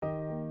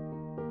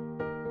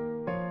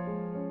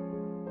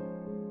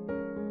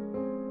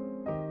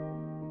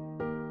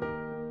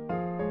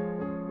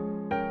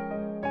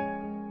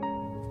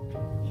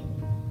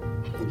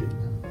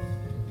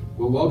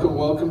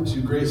Welcome to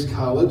Grace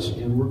College,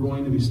 and we're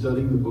going to be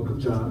studying the book of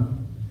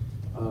John.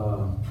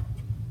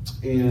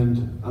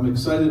 And I'm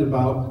excited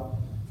about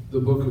the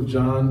book of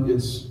John.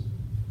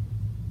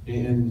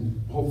 And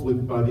hopefully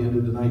by the end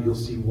of the night you'll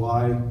see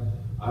why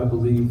I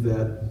believe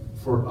that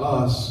for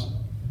us,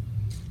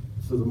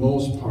 for the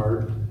most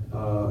part,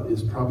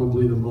 is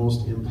probably the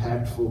most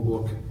impactful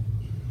book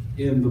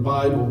in the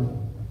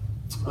Bible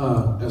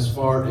as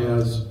far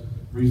as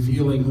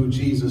revealing who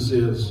Jesus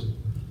is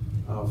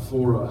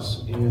for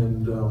us.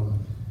 And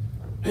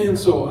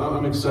so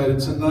I'm excited.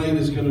 Tonight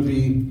is going to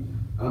be,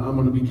 I'm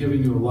going to be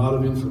giving you a lot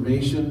of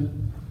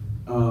information.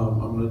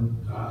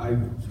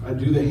 I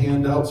do the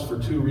handouts for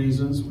two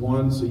reasons.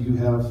 One, so you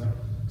have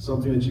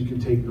something that you can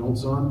take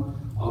notes on.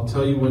 I'll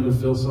tell you when to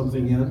fill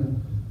something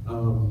in,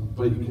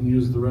 but you can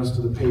use the rest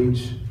of the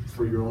page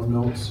for your own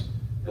notes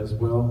as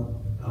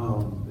well.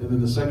 And then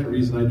the second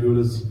reason I do it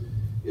is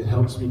it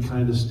helps me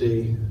kind of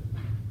stay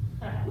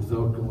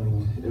without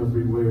going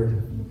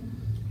everywhere,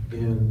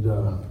 and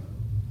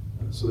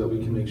so that we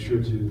can make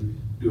sure to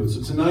do it.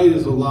 So tonight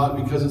is a lot,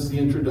 because it's the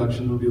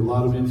introduction, there'll be a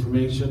lot of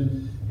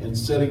information and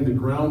setting the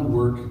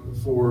groundwork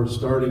for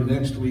starting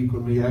next week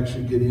when we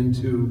actually get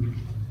into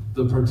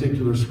the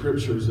particular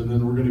scriptures. And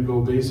then we're going to go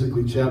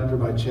basically chapter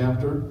by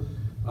chapter.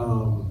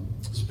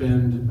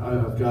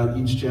 I've got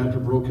each chapter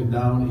broken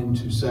down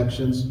into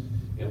sections,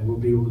 and we'll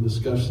be able to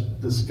discuss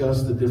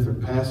the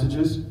different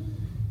passages.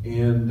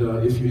 And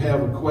if you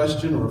have a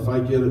question, or if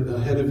I get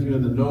ahead of you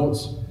in the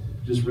notes,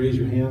 just raise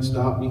your hand,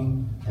 stop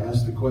me,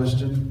 ask the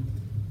question,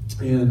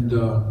 and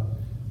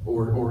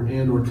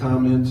or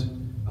comment,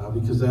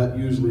 because that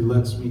usually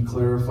lets me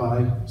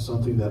clarify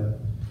something that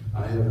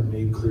I haven't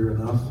made clear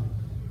enough,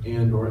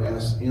 and or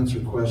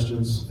answer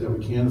questions that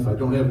we can. If I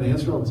don't have an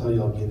answer, I'll tell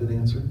you I'll get an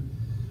answer.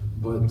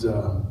 But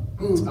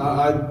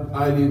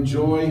I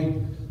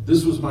enjoy.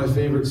 This was my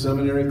favorite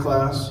seminary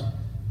class,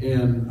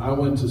 and I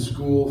went to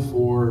school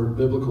for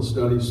biblical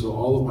studies, so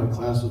all of my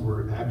classes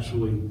were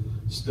actually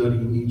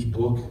studying each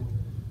book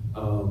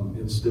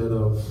instead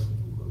of,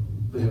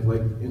 they have,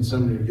 like in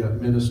seminary, you got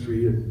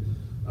ministry and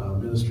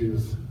ministry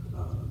of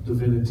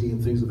divinity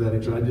and things of that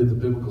nature. I did the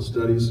biblical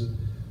studies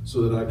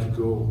so that I could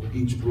go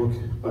each book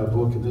by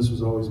book, and this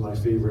was always my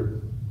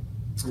favorite.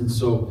 And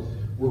so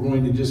we're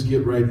going to just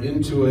get right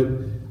into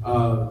it.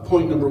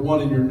 Point number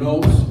one in your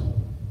notes,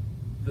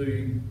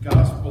 the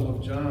Gospel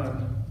of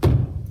John.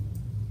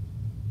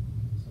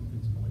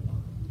 Something's going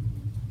on.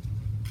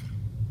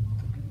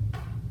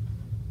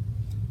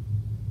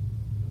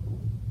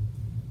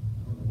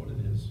 I don't know what it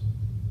is.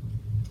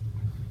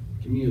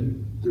 Give me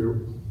there.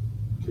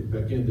 Kick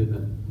back in, didn't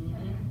it?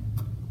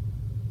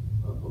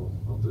 Uh-oh.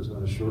 Hope there's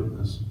not a short in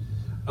this.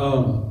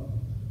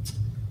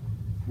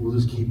 We'll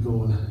just keep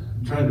going.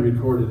 I'm trying to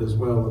record it as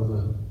well,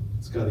 and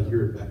it's got to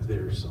hear it back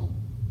there. So,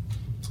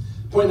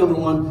 point number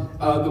one,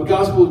 the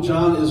Gospel of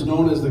John is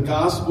known as the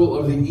Gospel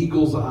of the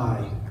Eagle's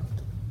Eye.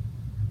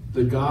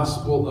 The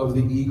Gospel of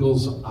the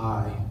Eagle's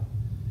Eye.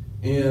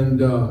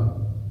 And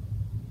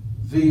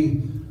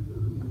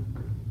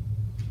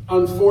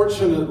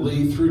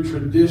unfortunately, through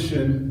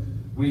tradition,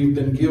 we've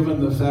been given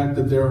the fact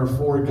that there are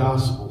four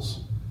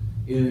Gospels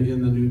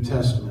in the New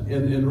Testament.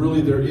 And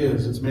really there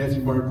is. It's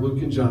Matthew, Mark,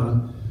 Luke, and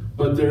John.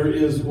 But there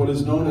is what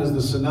is known as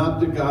the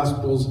Synoptic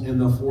Gospels and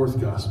the fourth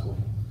Gospel.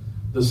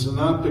 The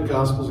Synoptic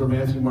Gospels are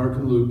Matthew, Mark,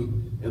 and Luke.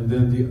 And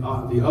then the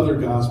other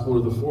Gospel,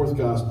 or the fourth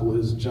Gospel,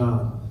 is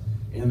John.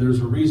 And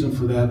there's a reason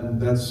for that, and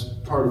that's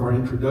part of our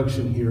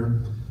introduction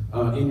here.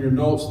 In your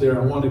notes there,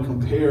 I want to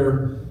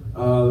compare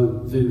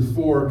the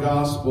four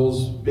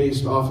Gospels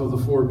based off of the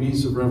four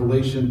beasts of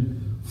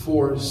Revelation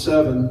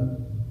 4:7,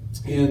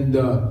 and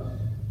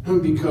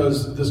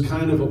because this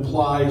kind of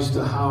applies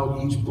to how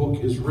each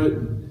book is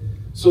written.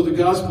 So the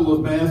Gospel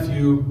of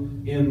Matthew,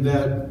 in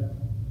that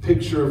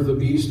picture of the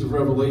beast of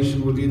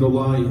Revelation, would be the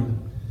lion,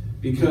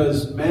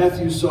 because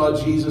Matthew saw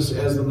Jesus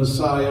as the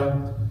Messiah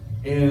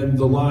and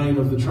the Lion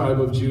of the tribe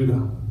of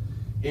Judah.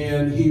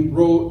 And he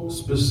wrote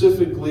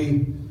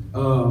specifically,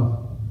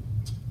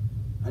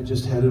 I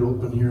just had it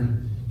open here.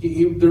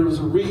 There was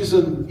a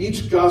reason.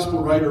 Each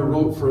gospel writer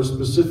wrote for a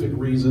specific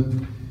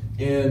reason.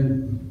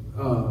 And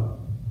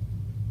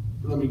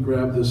let me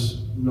grab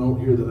this note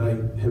here that I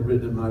have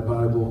written in my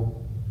Bible.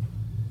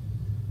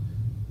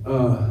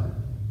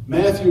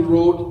 Matthew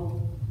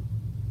wrote,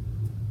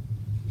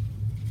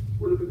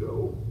 where did it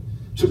go?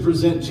 To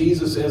present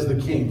Jesus as the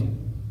King.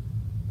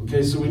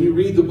 Okay, so when you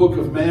read the book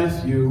of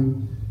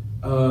Matthew,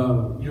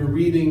 you're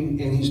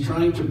reading, and he's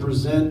trying to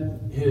present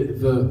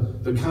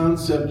the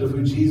concept of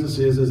who Jesus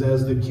is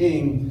as the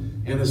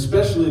King, and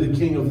especially the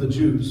King of the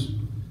Jews.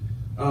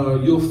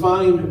 You'll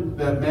find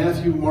that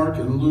Matthew, Mark,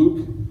 and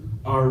Luke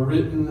are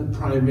written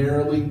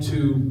primarily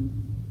to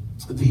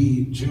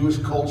the Jewish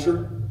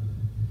culture,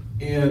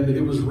 and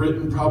it was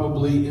written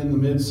probably in the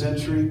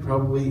mid-century,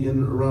 probably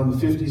in around the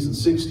 50s and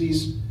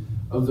 60s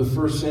of the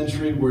first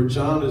century, where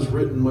John is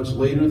written much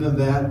later than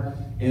that,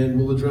 and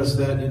we'll address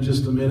that in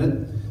just a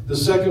minute. The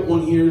second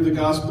one here, the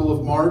Gospel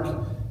of Mark,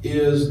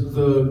 is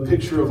the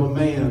picture of a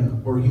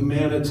man or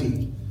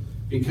humanity.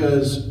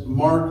 because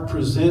Mark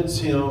presents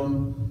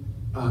him,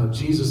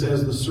 Jesus,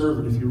 as the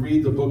servant. If you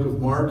read the book of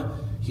Mark,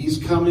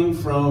 he's coming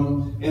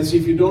from, and see,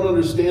 if you don't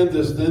understand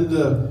this, then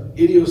the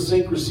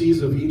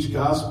idiosyncrasies of each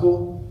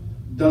gospel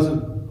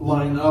doesn't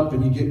line up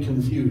and you get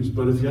confused.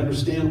 But if you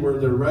understand where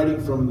they're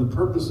writing from and the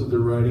purpose of their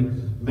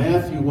writing,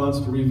 Matthew wants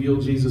to reveal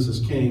Jesus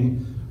as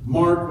king.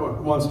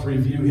 Mark wants to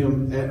reveal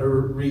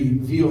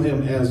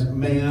him as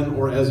man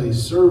or as a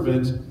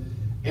servant.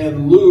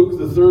 And Luke,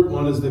 the third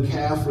one, is the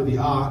calf or the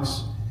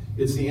ox.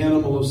 It's the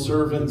animal of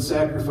servant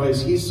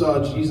sacrifice. He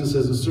saw Jesus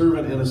as a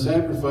servant and a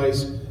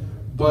sacrifice,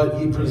 but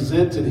he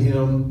presented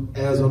him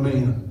as a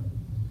man.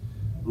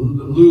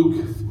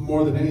 Luke,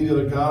 more than any of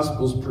the other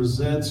Gospels,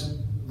 presents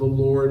the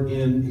Lord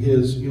in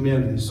his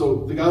humanity.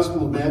 So the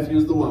Gospel of Matthew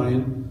is the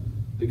lion.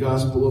 The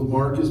Gospel of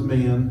Mark is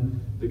man.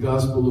 The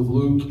Gospel of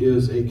Luke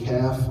is a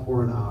calf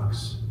or an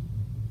ox.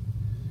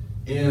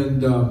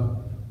 And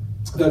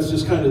that's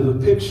just kind of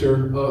the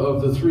picture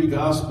of the three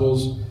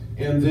Gospels.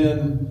 And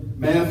then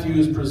Matthew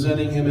is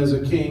presenting him as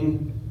a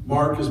king.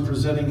 Mark is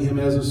presenting him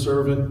as a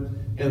servant.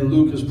 And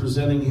Luke is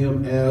presenting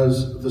him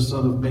as the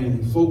Son of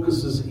Man. He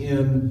focuses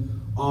in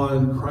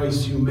on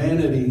Christ's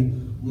humanity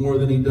more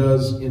than he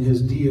does in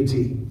his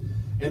deity.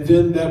 And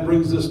then that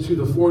brings us to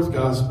the fourth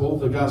Gospel,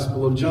 the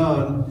Gospel of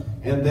John.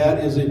 And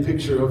that is a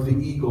picture of the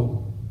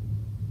eagle.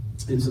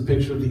 It's a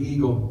picture of the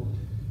eagle.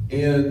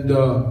 And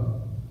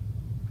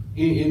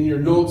in your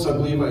notes, I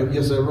believe, I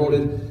wrote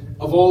it,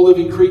 of all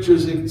living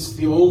creatures, it's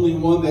the only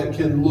one that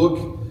can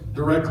look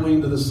directly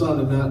into the sun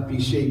and not be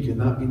shaken,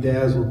 not be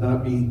dazzled,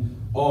 not be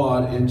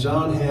awed. And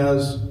John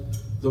has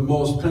the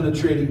most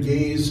penetrating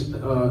gaze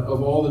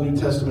of all the New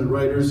Testament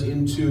writers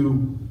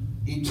into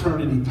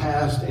eternity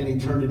past and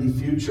eternity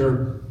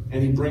future,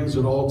 and he brings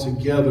it all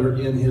together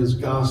in his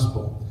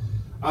gospel.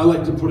 I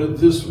like to put it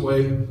this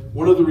way.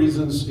 One of the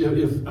reasons,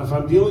 if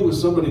I'm dealing with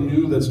somebody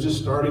new that's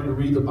just starting to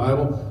read the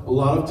Bible, a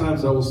lot of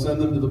times I will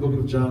send them to the book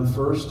of John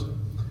first.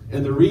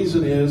 And the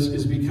reason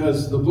is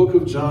because the book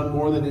of John,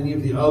 more than any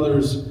of the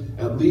others,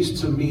 at least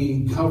to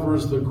me,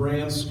 covers the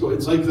grand scope.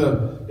 It's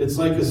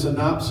like a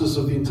synopsis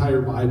of the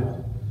entire Bible.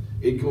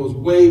 It goes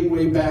way,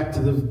 way back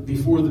to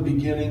before the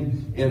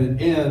beginning,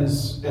 and it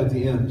ends at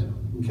the end.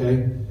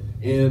 Okay,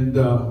 and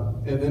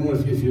then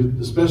if you,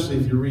 especially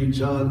if you read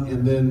John,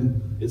 and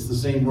then it's the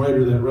same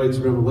writer that writes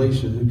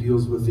Revelation who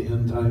deals with the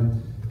end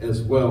time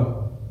as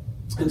well.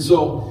 And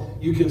so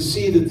you can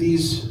see that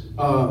these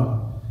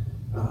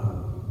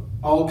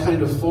all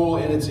kind of fall,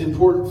 and it's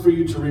important for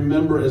you to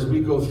remember as we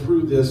go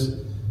through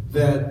this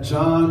that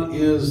John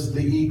is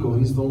the eagle.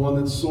 He's the one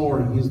that's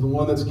soaring. He's the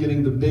one that's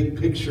getting the big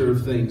picture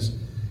of things.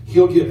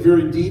 He'll get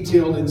very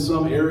detailed in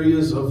some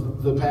areas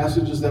of the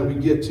passages that we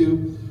get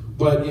to,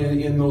 but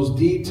in those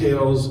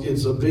details,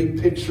 it's a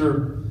big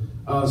picture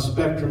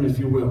spectrum, if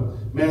you will.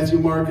 Matthew,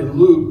 Mark, and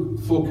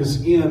Luke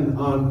focus in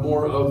on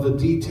more of the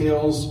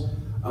details,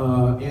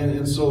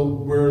 and so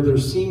where there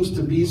seems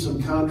to be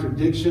some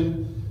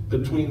contradiction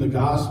between the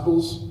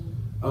Gospels,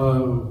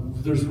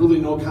 there's really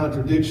no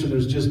contradiction.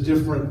 There's just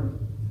different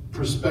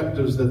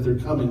perspectives that they're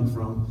coming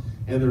from,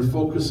 and they're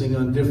focusing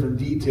on different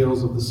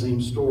details of the same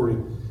story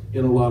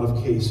in a lot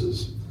of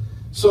cases.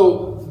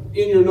 So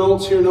in your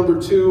notes here,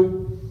 number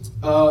 2,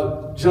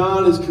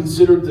 John is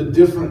considered the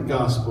different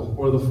gospel,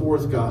 or the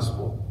fourth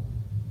gospel.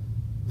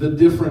 The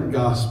different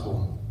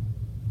gospel.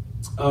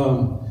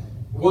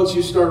 Once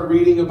you start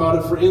reading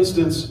about it, for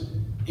instance,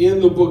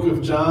 in the book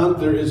of John,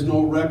 there is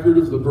no record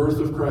of the birth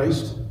of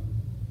Christ.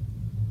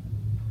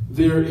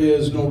 There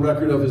is no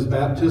record of his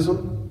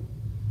baptism.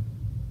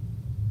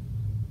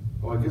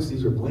 Oh, I guess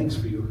these are blanks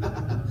for you.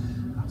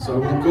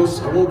 So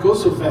I won't go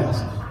so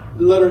fast.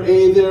 The letter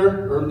A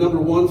there, or number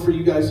 1 for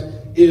you guys,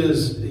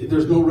 is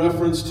there's no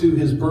reference to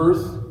his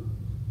birth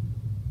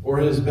or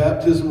his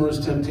baptism or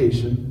his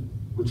temptation,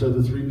 which are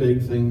the 3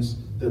 big things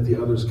that the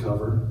others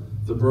cover.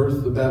 The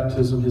birth, the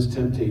baptism, his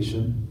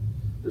temptation.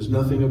 There's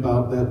nothing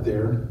about that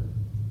there.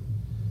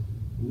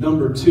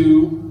 Number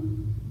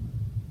 2,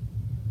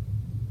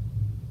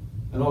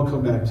 and I'll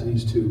come back to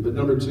these 2, but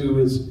number 2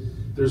 is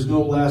there's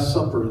no Last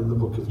Supper in the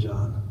book of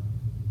John.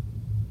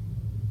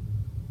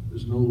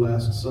 There's no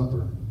Last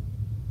Supper.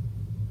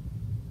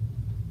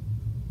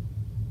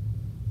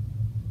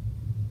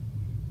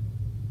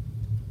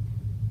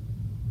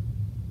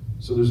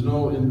 So there's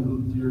no,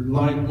 in your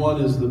line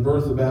 1 is the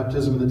birth, the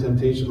baptism, and the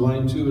temptation.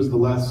 Line 2 is the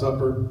Last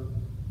Supper.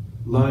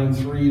 Line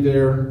 3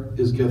 there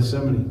is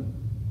Gethsemane.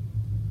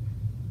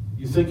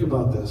 You think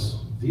about this.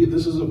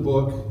 This is a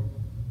book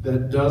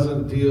that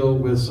doesn't deal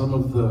with some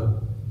of the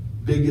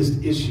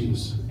biggest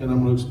issues, and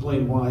I'm going to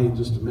explain why in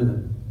just a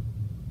minute.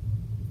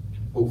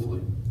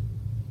 Hopefully.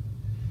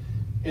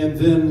 And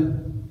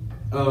then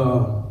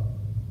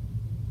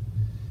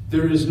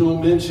there is no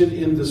mention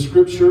in the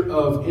scripture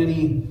of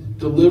any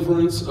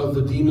deliverance of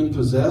the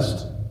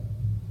demon-possessed,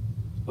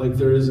 like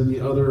there is in the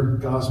other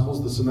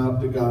Gospels, the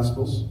Synoptic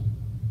Gospels.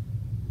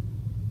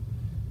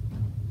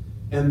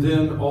 And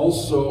then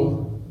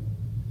also,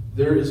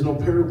 there is no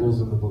parables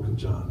in the book of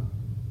John.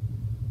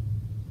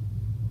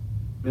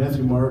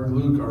 Matthew, Mark,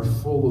 Luke are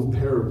full of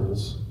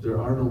parables.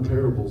 There are no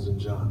parables in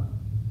John.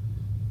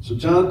 So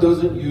John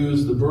doesn't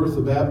use the birth,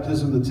 the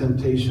baptism, the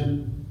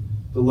temptation,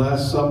 the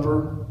Last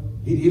Supper.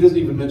 He doesn't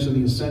even mention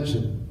the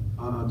ascension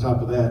on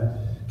top of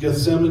that.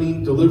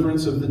 Gethsemane,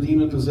 deliverance of the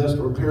demon-possessed,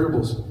 or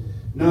parables.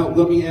 Now,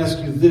 let me ask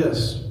you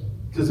this.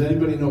 Does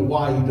anybody know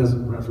why he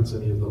doesn't reference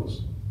any of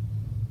those?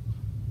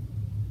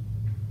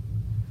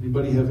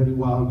 Anybody have any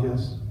wild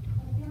guess?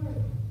 I feel like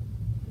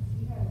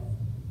he doesn't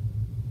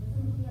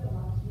he have a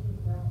lot to do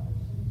with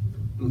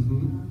Revelation?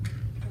 Mm-hmm.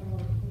 So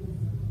his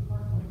more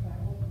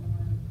prophetic,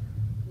 more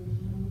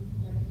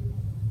vision.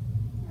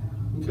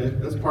 Okay,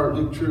 that's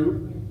partly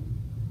true.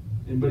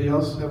 Anybody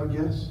else have a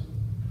guess?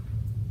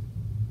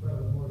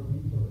 Well, more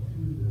detail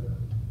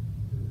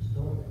to the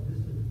story. This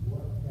is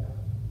what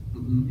happened.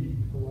 Mm-hmm. He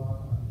didn't go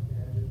off on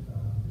tangents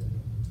on the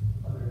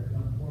other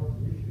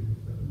important issues,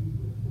 but he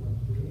was going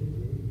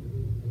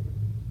day.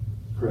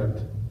 Correct.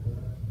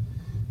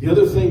 The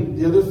other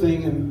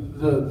thing, and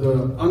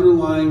the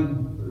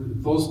underlying,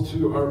 those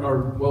two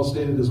are well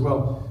stated as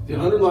well. The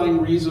underlying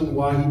reason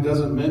why he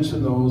doesn't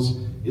mention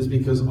those is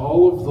because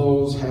all of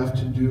those have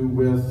to do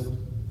with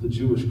the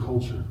Jewish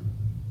culture.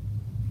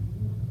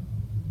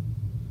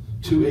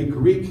 To a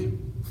Greek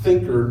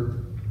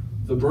thinker,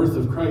 the birth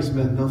of Christ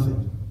meant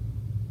nothing.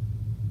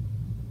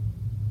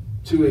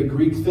 To a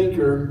Greek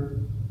thinker,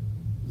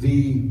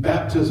 the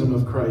baptism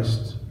of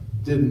Christ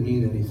didn't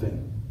mean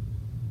anything.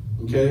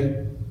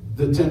 Okay?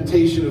 The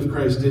temptation of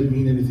Christ didn't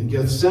mean anything.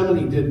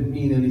 Gethsemane didn't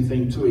mean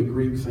anything to a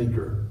Greek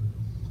thinker.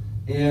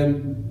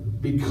 And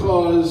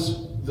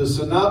because the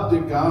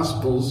synoptic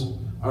gospels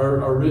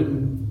are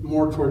written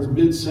more towards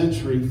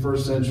mid-century,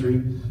 first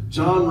century,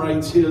 John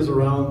writes his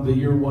around the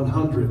year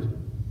 100.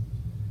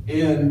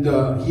 And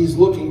he's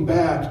looking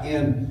back,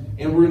 and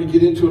we're going to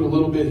get into it a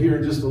little bit here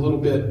in just a little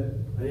bit,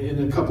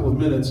 in a couple of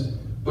minutes.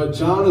 But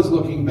John is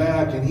looking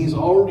back, and he's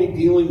already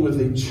dealing with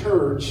a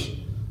church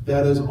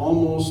that is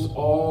almost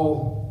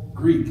all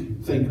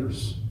Greek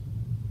thinkers.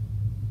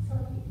 So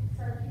can you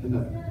say that again?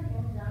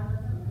 John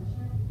doesn't mention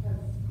it because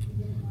he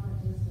didn't want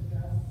to just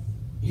address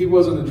He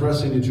wasn't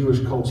addressing the Jewish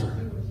culture. Jewish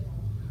culture.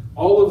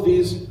 All of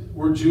these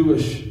were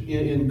Jewish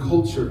in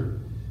culture.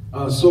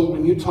 So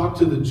when you talk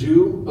to the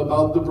Jew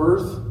about the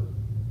birth,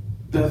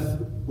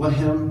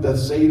 Bethlehem,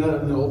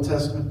 Bethsaida in the Old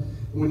Testament,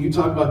 when you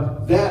talk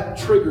about that,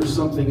 triggers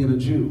something in a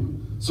Jew.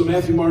 So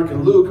Matthew, Mark,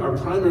 and Luke are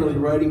primarily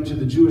writing to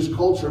the Jewish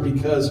culture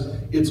because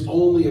it's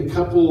only a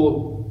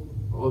couple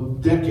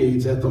of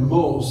decades at the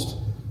most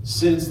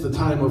since the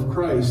time of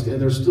Christ, and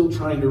they're still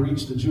trying to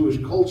reach the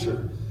Jewish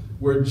culture.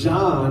 Where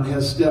John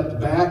has stepped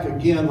back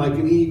again like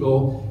an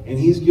eagle, and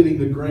he's getting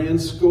the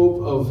grand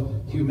scope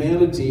of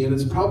humanity. And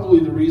it's probably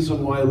the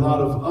reason why a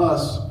lot of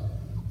us,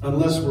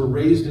 unless we're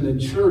raised in a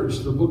church,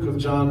 the book of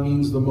John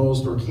means the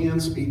most, or can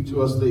speak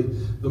to us the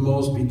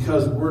most,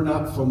 because we're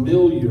not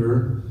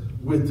familiar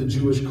with the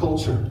Jewish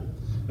culture.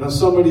 Now,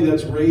 somebody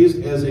that's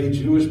raised as a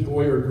Jewish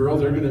boy or girl,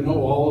 they're going to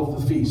know all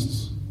of the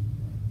feasts.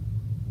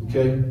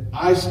 Okay?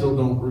 I still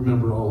don't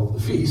remember all of the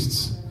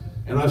feasts.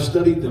 And I've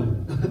studied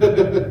them.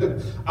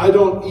 I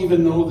don't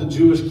even know the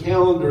Jewish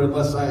calendar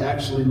unless I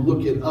actually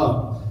look it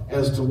up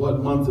as to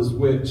what month is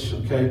which,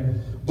 okay?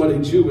 But a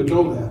Jew would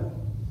know that.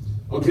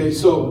 Okay,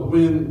 so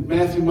when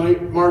Matthew,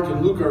 Mark,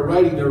 and Luke are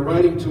writing, they're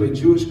writing to a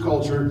Jewish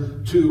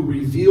culture to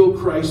reveal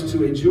Christ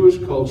to a Jewish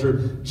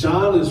culture.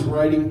 John is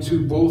writing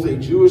to both a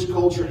Jewish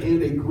culture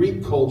and a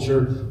Greek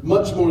culture,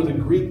 much more the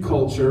Greek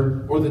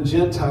culture, or the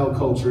Gentile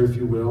culture, if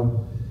you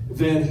will,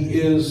 than he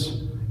is.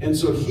 And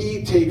so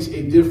he takes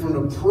a different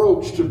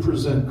approach to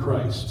present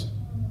Christ.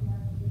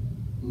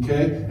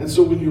 Okay? And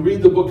so when you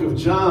read the book of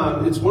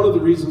John, it's one of the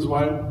reasons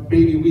why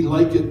maybe we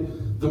like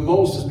it the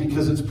most, is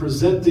because it's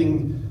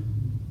presenting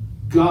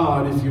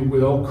God, if you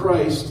will,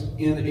 Christ,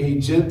 in a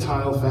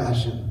Gentile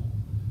fashion.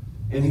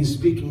 And he's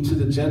speaking to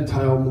the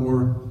Gentile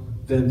more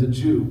than the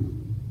Jew.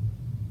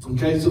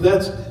 Okay? So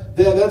that's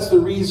the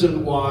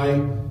reason why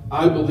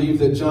I believe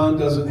that John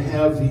doesn't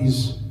have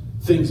these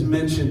things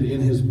mentioned in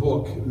his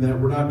book, and that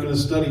we're not going to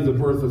study the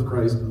birth of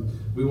Christ, and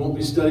we won't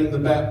be studying the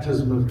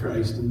baptism of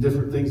Christ and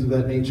different things of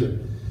that nature.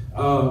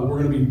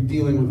 We're going to be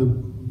dealing with a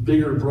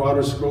bigger,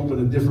 broader scope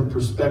and a different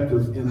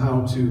perspective in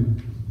how to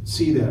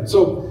see that.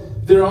 So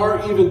there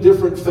are even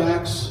different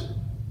facts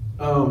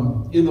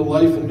in the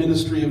life and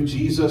ministry of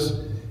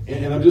Jesus,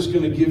 and I'm just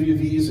going to give you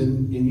these,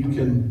 and you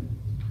can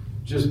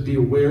just be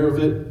aware of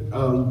it.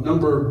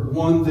 Number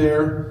one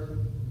there,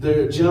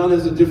 John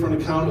has a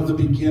different account of the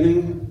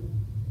beginning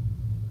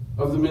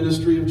of the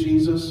ministry of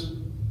Jesus.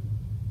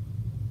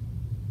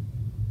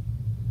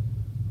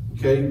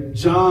 Okay,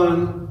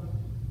 John,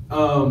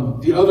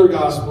 the other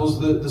Gospels,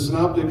 the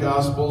Synoptic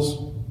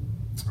Gospels,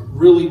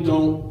 really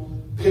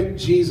don't pick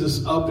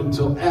Jesus up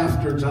until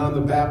after John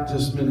the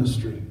Baptist's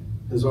ministry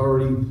has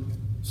already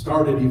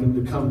started even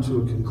to come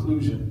to a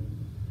conclusion.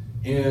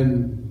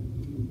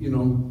 And,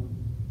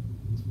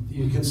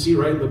 you can see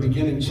right in the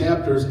beginning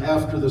chapters,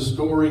 after the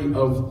story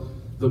of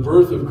the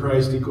birth of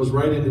Christ, it goes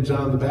right into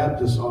John the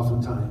Baptist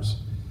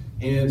oftentimes.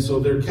 And so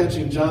they're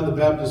catching John the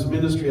Baptist's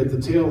ministry at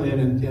the tail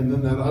end, and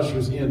then that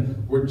ushers in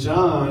where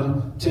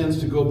John tends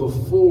to go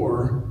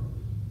before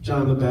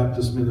John the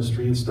Baptist's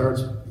ministry and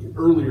starts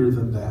earlier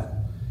than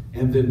that,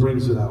 and then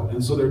brings it out.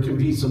 And so there can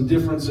be some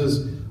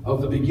differences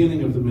of the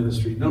beginning of the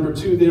ministry. Number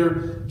 2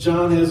 there,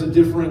 John has a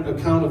different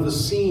account of the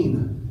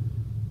scene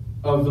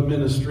of the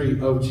ministry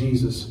of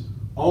Jesus.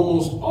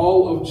 Almost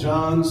all of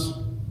John's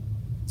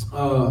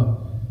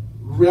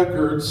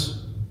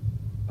records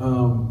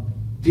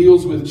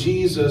deals with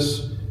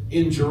Jesus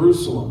in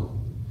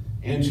Jerusalem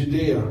and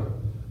Judea,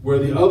 where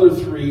the other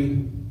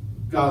 3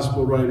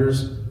 gospel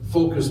writers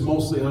focus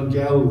mostly on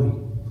Galilee.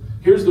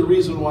 Here's the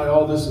reason why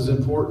all this is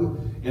important,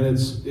 and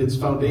it's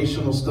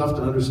foundational stuff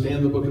to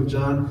understand the book of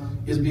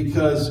John, is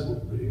because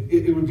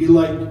it would be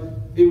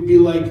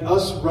like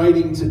us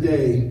writing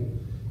today,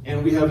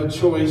 and we have a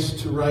choice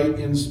to write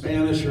in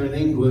Spanish or in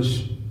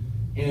English,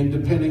 and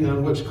depending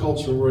on which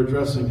culture we're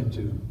addressing it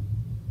to.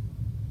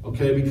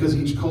 Okay, because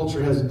each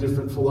culture has a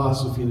different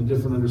philosophy and a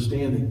different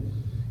understanding.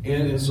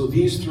 And so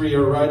these 3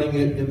 are writing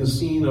it in the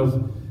scene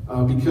of,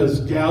 because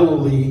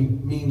Galilee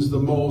means the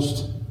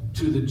most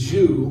to the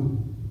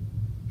Jew,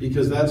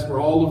 because that's where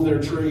all of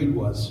their trade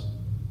was.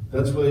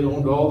 That's where they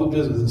owned all the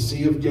business, the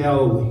Sea of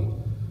Galilee.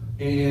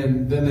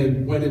 And then they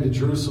went into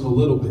Jerusalem a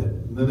little bit,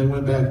 and then they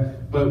went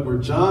back. But where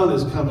John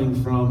is coming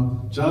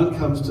from, John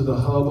comes to the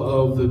hub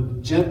of the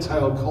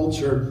Gentile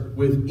culture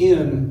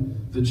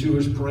within the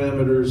Jewish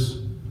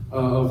parameters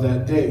of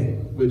that day,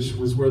 which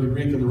was where the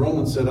Greek and the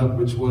Roman set up,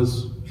 which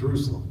was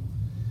Jerusalem.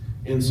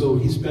 And so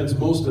he spends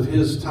most of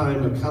his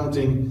time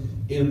accounting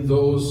in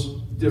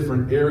those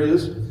different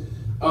areas.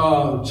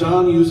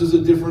 John uses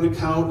a different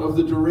account of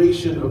the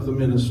duration of the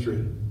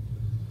ministry.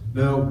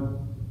 Now,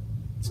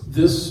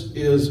 this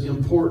is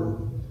important.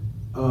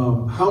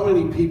 How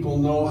many people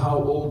know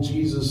how old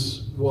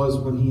Jesus was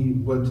when he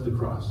went to the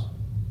cross?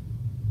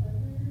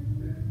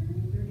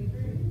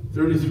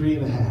 33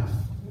 and a half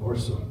or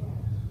so.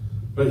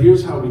 But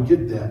here's how we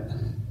get that.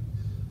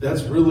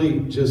 That's really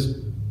just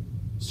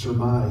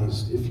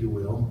surmised, if you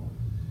will.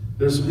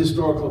 There's some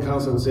historical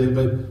accounts I would say,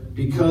 but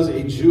because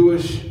a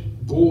Jewish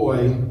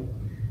boy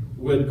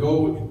would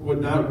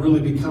not really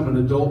become an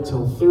adult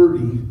till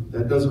 30,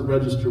 that doesn't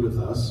register with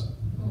us.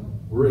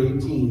 We're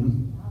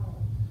 18.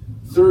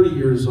 30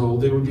 years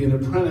old, they would be an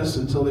apprentice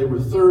until they were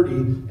 30,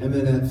 and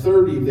then at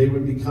 30 they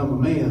would become a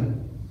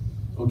man.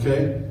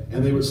 Okay?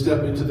 And they would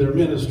step into their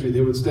ministry.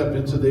 They would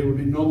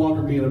no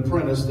longer be an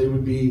apprentice, they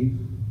would be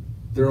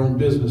their own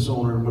business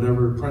owner in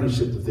whatever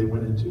apprenticeship that they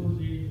went into. What was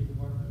the age of the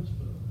bar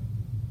mitzvah?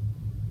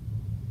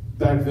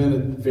 Back then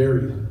it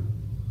varied.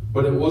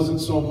 But it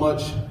wasn't so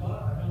much.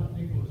 I don't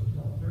think it was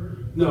until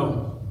 30.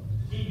 No.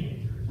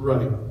 Teenagers.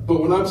 Right. But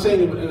when I'm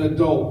saying an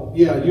adult,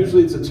 yeah,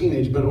 usually it's a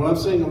teenage, but when I'm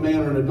saying a man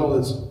or an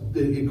adult,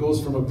 it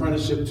goes from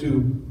apprenticeship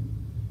to,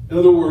 in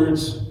other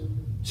words,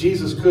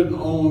 Jesus couldn't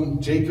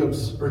own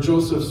Jacob's or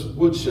Joseph's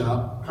wood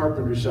shop,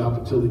 carpenter shop,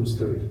 until he was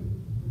 30.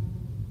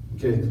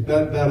 Okay,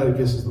 that I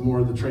guess is the more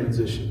of the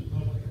transition.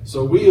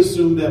 So we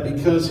assume that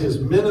because his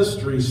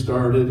ministry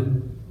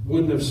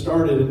wouldn't have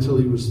started until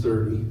he was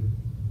 30.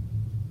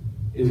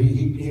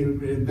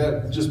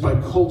 That just by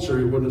culture,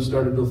 it wouldn't have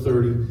started until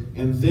 30.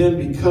 And then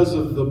because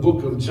of the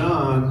book of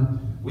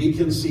John, we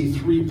can see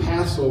 3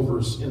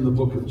 Passovers in the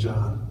book of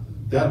John.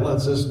 That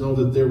lets us know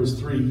that there was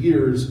 3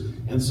 years,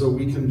 and so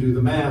we can do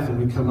the math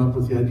and we come up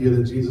with the idea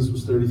that Jesus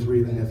was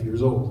 33 and a half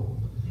years old.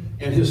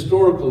 And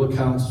historical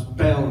accounts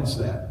balance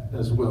that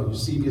as well.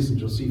 Eusebius and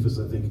Josephus,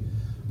 I think,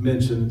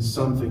 mentioned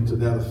something to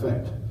that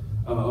effect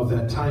of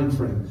that time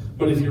frame.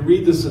 But if you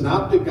read the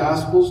Synoptic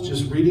Gospels,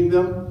 just reading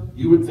them,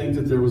 you would think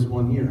that there was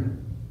 1 year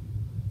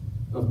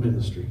of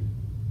ministry,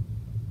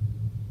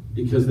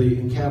 because they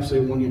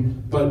encapsulate 1 year.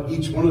 But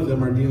each one of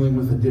them are dealing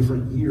with a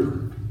different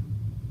year.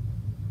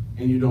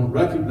 And you don't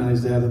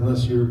recognize that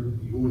unless you're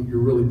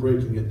really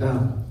breaking it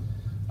down.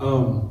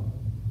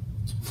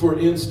 For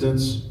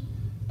instance,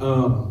 I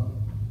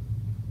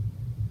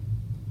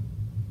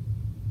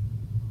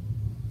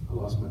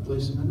lost my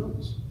place in my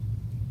notes.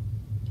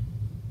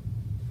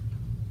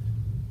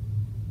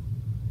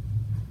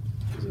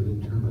 Because I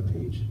didn't turn my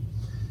page.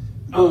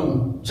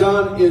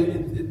 John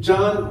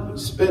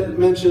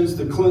mentions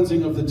the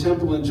cleansing of the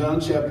temple in John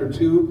chapter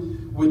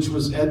 2, which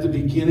was at the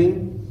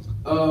beginning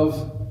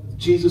of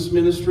Jesus'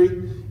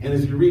 ministry. And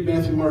if you read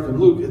Matthew, Mark, and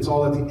Luke, it's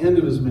all at the end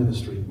of his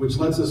ministry, which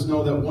lets us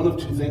know that one of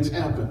 2 things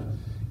happened.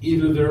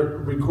 Either they're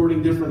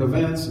recording different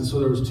events, and so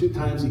there was 2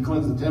 times he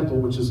cleansed the temple,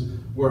 which is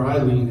where I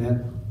lean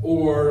at,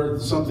 or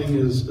something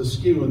is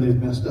askew and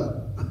they've messed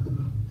up.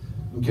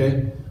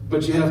 Okay?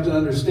 But you have to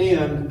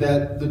understand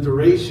that the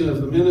duration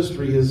of the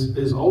ministry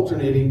is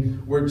alternating,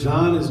 where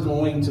John is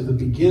going to the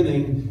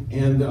beginning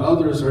and the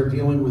others are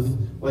dealing with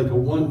like a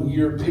 1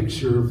 year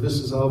picture of this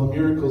is all the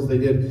miracles they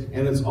did.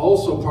 And it's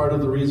also part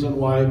of the reason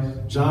why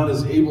John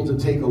is able to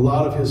take a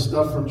lot of his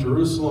stuff from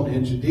Jerusalem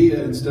and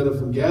Judea instead of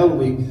from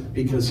Galilee,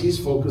 because he's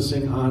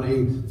focusing on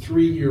a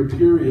 3-year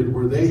period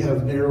where they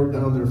have narrowed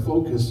down their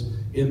focus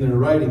in their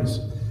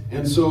writings.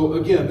 And so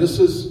again, this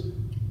is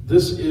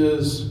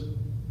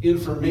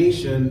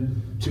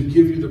information to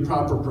give you the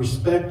proper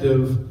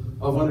perspective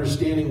of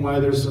understanding why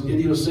there's some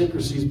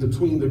idiosyncrasies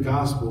between the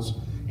Gospels.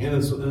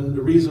 And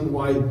the reason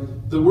why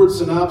the word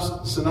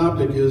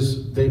synoptic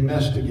is they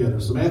mesh together.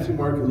 So Matthew,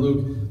 Mark, and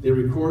Luke, they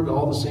record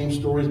all the same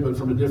stories, but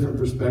from a different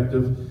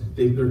perspective.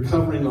 They're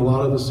covering a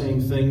lot of the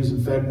same things.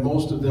 In fact,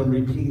 most of them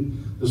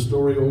repeat the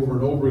story over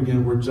and over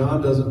again, where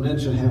John doesn't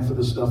mention half of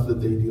the stuff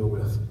that they deal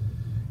with.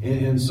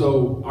 And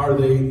so are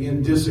they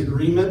in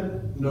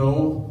disagreement?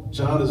 No.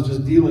 John is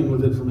just dealing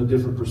with it from a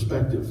different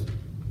perspective.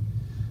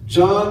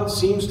 John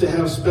seems to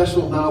have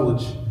special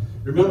knowledge.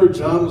 Remember,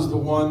 John was the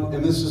one,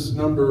 and this is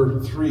number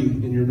 3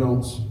 in your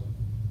notes.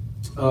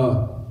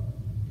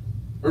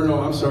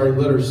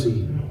 Letter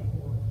C.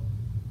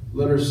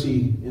 Letter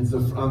C is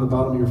on the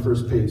bottom of your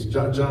first page.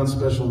 John's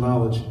special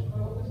knowledge.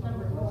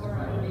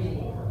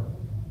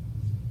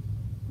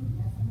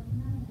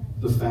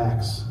 The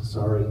facts,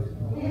 sorry.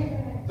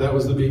 That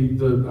was I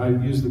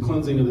used the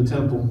cleansing of the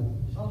temple.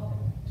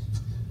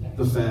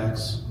 The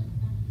facts.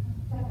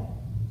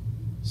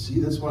 See,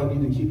 that's why I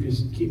need to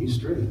keep me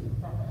straight.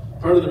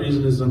 Part of the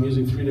reason is I'm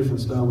using 3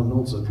 different style of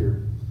notes up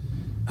here.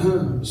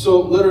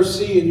 So letter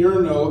C in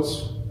your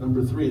notes,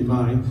 number 3 in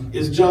mine,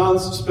 is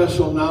John's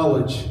special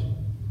knowledge.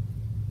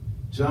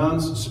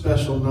 John's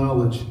special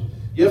knowledge.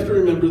 You have to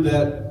remember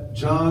that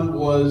John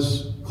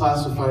was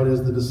classified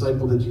as the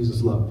disciple that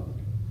Jesus loved.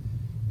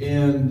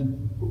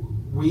 And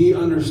we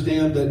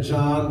understand that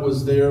John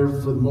was there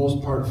for the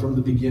most part from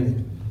the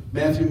beginning.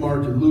 Matthew,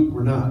 Mark, and Luke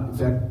were not. In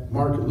fact,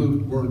 Mark and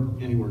Luke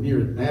weren't anywhere near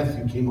it.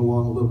 Matthew came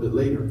along a little bit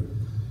later.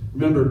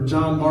 Remember,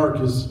 John Mark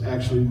is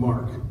actually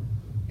Mark.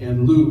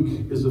 And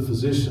Luke is a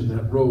physician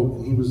that wrote.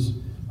 And he was,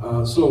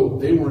 so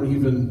they weren't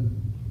even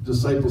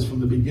disciples from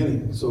the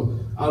beginning. So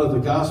out of the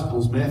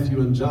Gospels,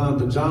 Matthew and John,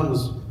 but John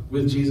was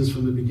with Jesus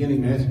from the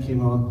beginning. Matthew came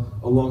along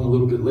a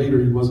little bit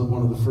later. He wasn't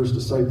one of the first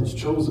disciples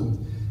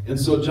chosen. And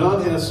so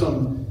John has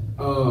some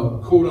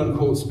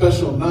quote-unquote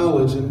special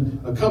knowledge, and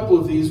a couple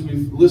of these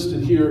we've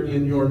listed here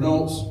in your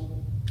notes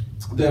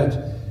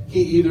that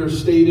he either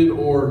stated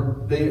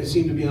or they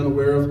seem to be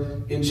unaware of.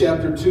 In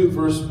chapter 2,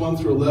 verse 1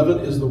 through 11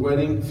 is the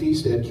wedding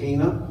feast at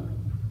Cana.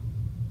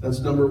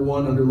 That's number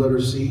 1 under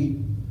letter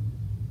C.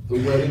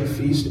 The wedding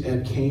feast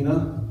at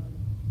Cana.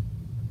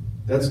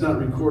 That's not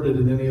recorded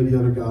in any of the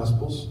other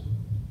Gospels.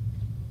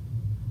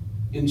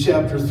 In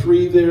chapter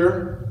 3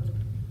 there,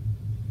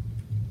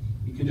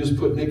 you can just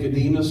put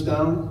Nicodemus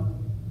down.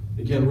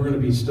 Again, we're going to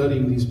be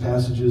studying these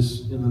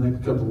passages in the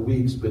next couple of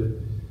weeks, but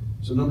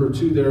so number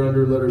 2 there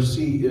under letter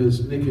C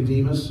is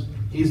Nicodemus.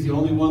 He's the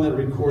only one that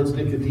records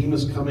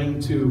Nicodemus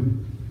coming to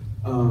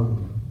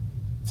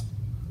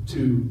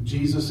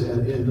Jesus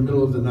in the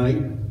middle of the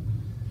night.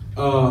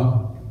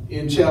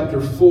 In chapter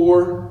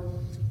 4,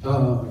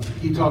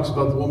 he talks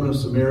about the woman of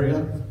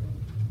Samaria.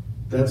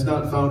 That's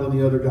not found in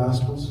the other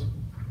Gospels.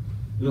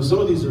 You know, some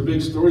of these are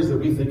big stories that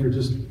we think are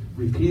just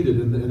repeated,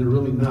 and they're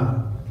really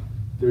not.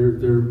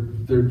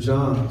 They're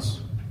John's.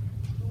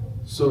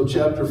 So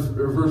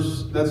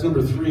verse, that's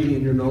number 3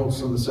 in your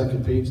notes on the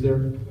second page there.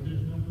 What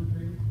is number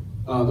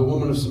 3? The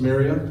woman of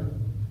Samaria.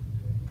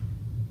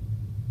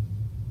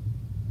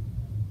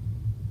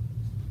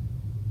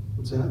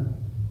 What's that?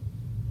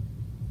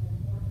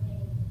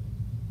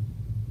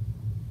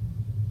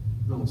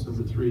 No, it's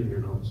number 3 in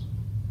your notes.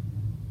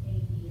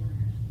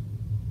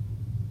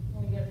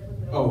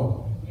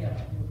 Oh. Yeah.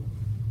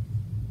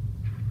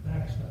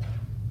 Backside.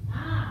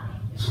 I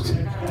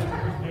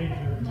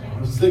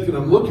was thinking,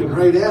 I'm looking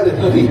right at it,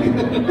 honey.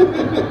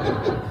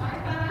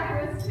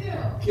 I was too.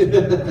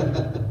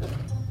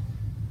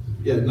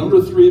 Yeah,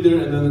 number 3 there,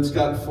 and then it's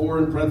got 4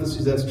 in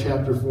parentheses. That's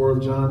chapter 4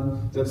 of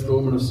John. That's the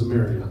woman of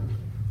Samaria.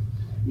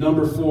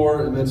 Number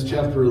 4, and that's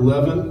chapter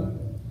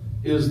 11,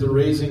 is the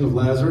raising of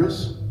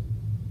Lazarus.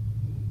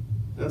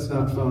 That's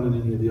not found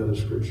in any of the other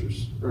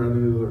scriptures or any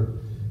of the other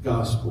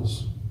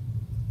Gospels.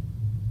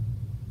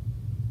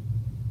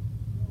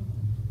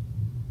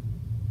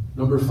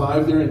 Number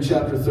 5 there in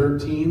chapter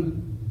 13,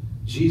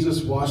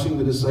 Jesus washing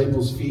the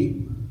disciples'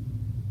 feet.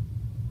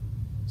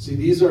 See,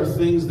 these are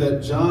things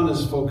that John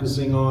is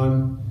focusing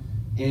on,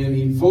 and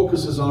he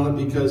focuses on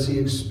it because he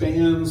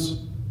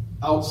expands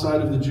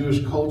outside of the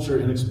Jewish culture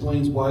and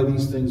explains why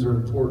these things are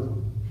important.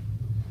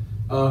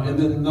 And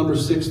then number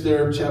 6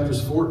 there,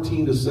 chapters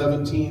 14 to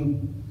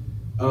 17,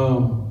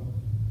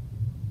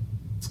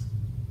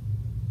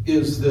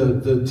 is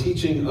the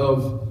teaching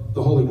of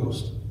the Holy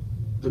Ghost,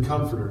 the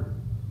Comforter.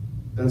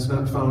 That's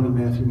not found in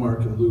Matthew,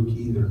 Mark, and Luke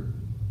either.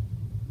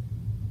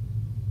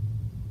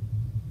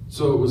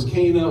 So it was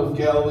Cana of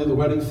Galilee, the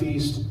wedding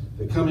feast,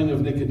 the coming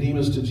of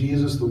Nicodemus to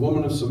Jesus, the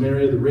woman of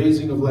Samaria, the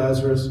raising of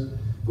Lazarus,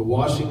 the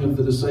washing of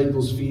the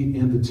disciples' feet,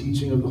 and the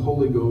teaching of the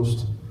Holy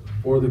Ghost,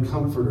 or the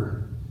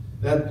Comforter.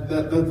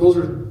 Those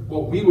are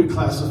what we would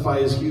classify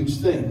as huge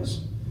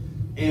things.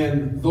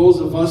 And those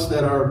of us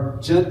that are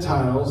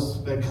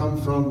Gentiles, that come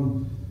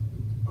from,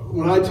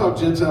 when I talk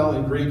Gentile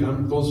and Greek,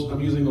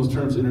 I'm using those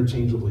terms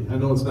interchangeably. I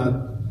know it's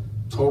not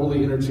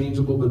totally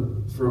interchangeable,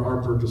 but for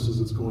our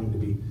purposes, it's going to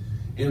be.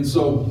 And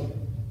so,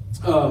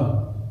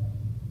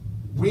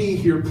 we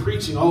hear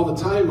preaching all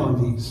the time on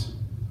these.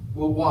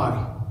 Well,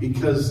 why?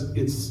 Because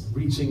it's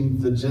reaching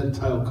the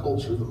Gentile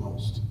culture the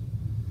most.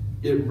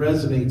 It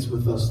resonates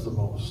with us the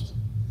most.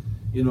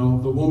 You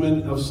know, the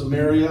woman of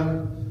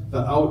Samaria,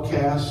 the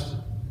outcast,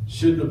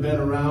 shouldn't have been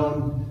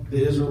around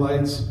the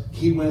Israelites.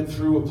 He went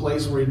through a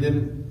place where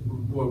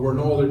where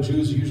no other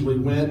Jews usually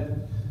went.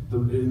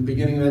 In the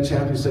beginning of that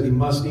chapter, he said he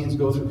must needs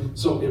go through.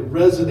 So it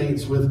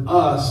resonates with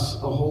us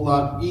a whole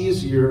lot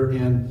easier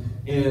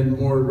and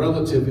more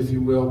relative, if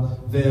you will,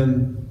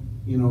 than,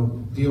 you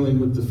know, dealing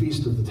with the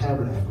Feast of the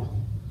Tabernacle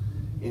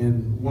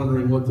and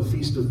wondering what the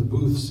Feast of the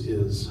Booths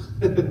is.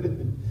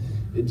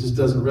 It just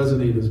doesn't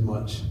resonate as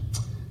much.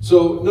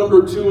 So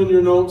number 2 in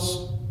your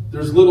notes,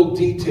 there's little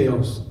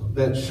details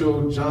that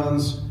show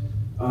John's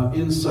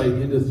insight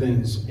into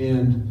things.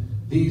 And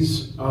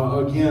these,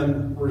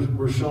 again,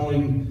 we're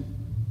showing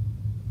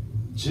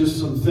just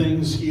some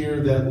things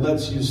here that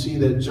lets you see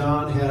that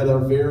John had a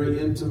very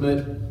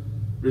intimate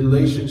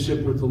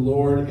relationship with the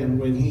Lord, and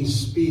when he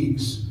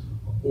speaks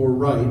or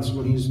writes,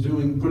 when he's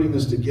putting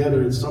this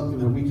together, it's something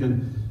that we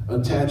can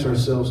attach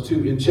ourselves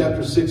to. In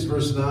chapter 6,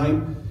 verse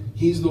 9,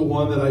 he's the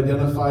one that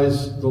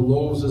identifies the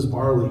loaves as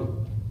barley.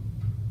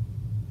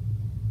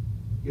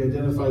 He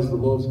identifies the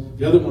loaves.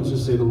 The other ones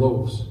just say the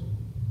loaves.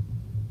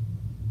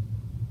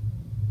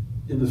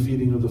 In the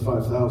feeding of the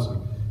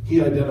 5,000.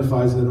 He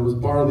identifies that it was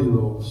barley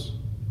loaves.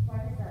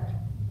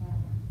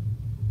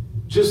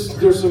 Just,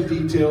 there's some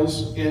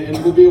details, and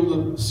we'll be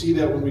able to see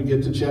that when we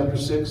get to chapter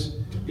 6,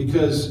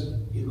 because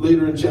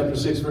later in chapter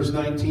 6, verse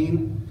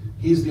 19,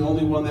 he's the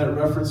only one that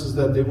references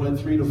that they went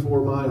 3 to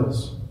 4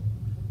 miles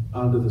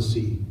onto the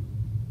sea.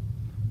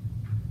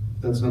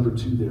 That's number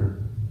 2 there.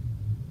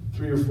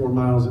 3 or 4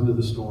 miles into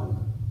the storm.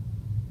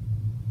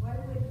 Why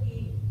would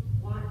he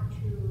want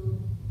to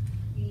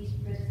be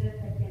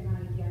specific in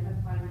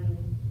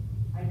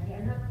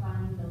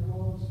identifying the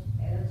loaves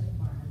as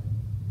barley?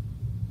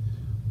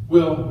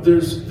 Well,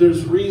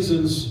 there's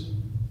reasons.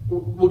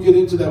 We'll get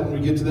into that when we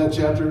get to that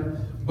chapter.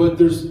 But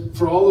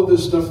for all of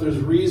this stuff, there's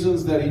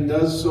reasons that he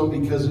does so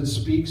because it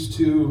speaks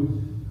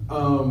to,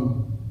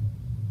 for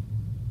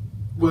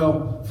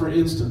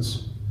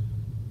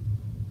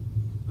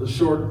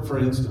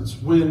instance,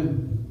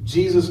 when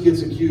Jesus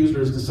gets accused,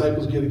 or his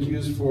disciples get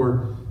accused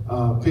for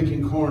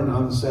picking corn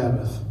on the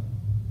Sabbath,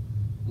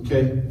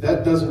 okay,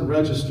 that doesn't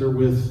register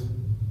with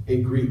a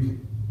Greek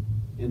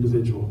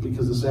individual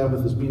because the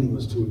Sabbath is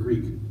meaningless to a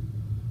Greek.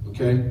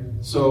 Okay,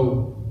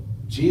 so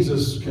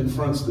Jesus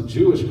confronts the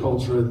Jewish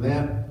culture in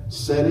that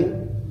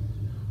setting,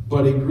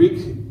 but a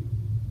Greek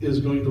is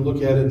going to look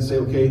at it and say,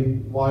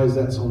 okay, why is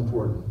that so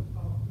important?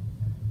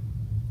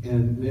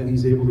 And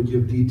he's able to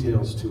give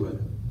details to it.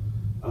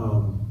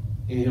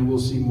 And we'll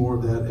see more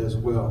of that as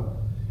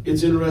well.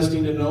 It's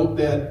interesting to note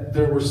that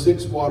there were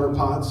 6 water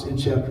pots in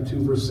chapter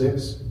 2, verse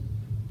 6.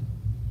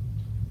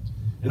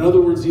 In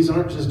other words, these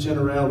aren't just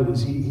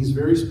generalities. He's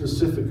very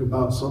specific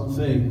about some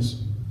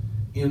things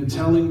in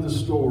telling the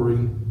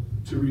story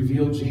to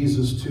reveal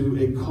Jesus to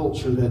a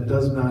culture that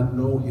does not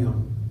know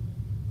him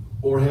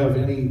or have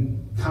any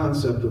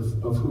concept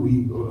of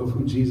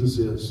who Jesus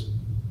is.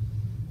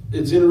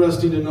 It's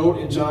interesting to note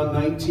in John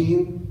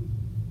 19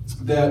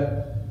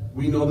 that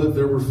we know that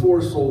there were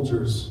 4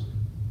 soldiers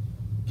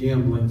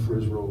gambling for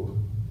his robe.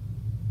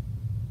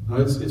 Now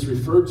it's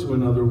referred to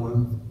another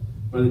one,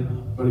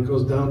 but it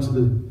goes down to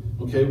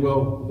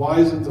why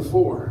is it the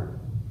 4?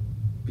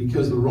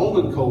 Because the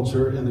Roman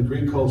culture and the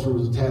Greek culture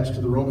was attached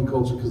to the Roman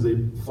culture because they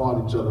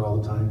fought each other all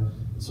the time.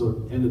 So it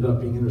ended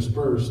up being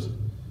interspersed.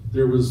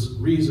 There was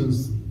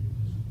reasons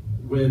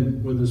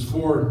when there's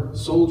 4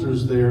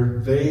 soldiers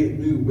there, they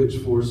knew which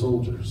 4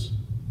 soldiers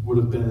would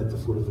have been at the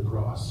foot of the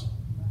cross,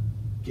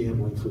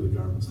 gambling for the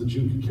garments. The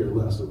Jew could care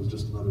less. It was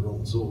just another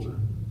Roman soldier.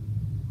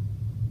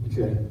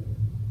 Okay.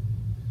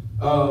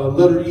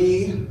 Letter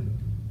E,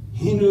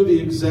 he knew the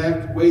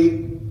exact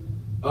weight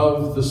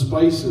of the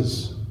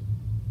spices.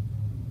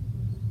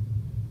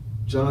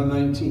 John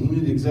 19, he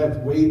knew the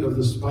exact weight of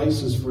the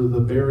spices for the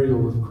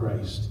burial of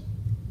Christ.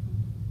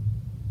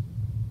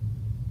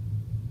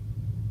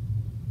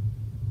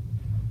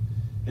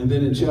 And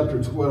then in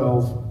chapter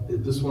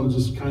 12, this one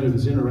just kind of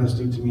is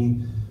interesting to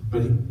me,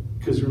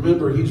 because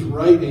remember, he's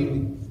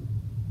writing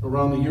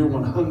around the year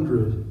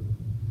 100,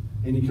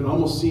 and you can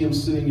almost see him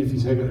sitting, if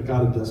he's got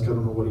a desk, I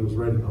don't know what he was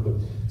writing on,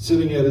 but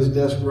sitting at his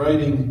desk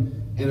writing,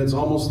 and it's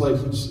almost like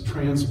he's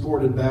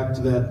transported back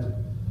to that.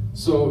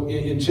 So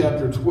in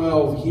chapter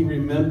 12, he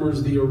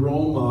remembers the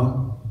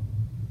aroma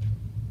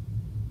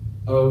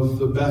of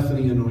the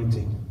Bethany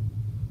anointing.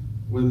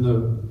 When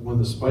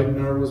the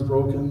spikenard was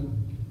broken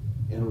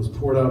and it was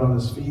poured out on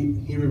his feet,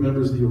 he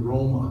remembers the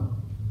aroma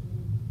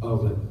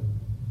of it.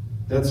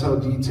 That's how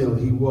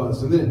detailed he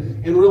was.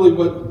 And really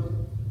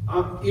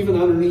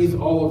even underneath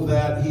all of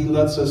that, it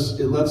lets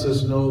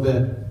us know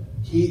that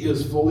he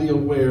is fully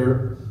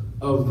aware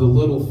of the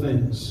little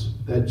things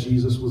that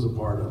Jesus was a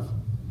part of.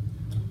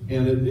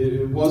 And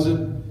it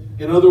wasn't,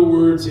 in other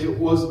words,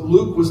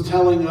 Luke was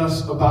telling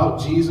us about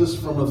Jesus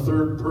from a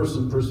third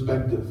person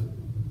perspective.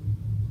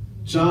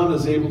 John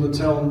is able to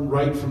tell him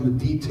right from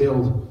the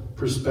detailed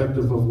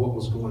perspective of what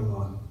was going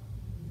on.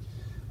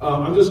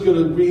 I'm just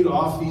going to read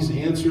off these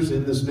answers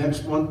in this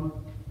next one.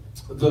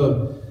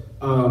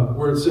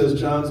 Where it says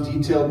John's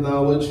detailed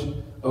knowledge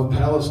of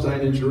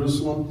Palestine and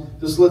Jerusalem.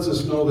 This lets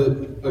us know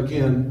that,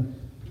 again,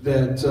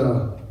 that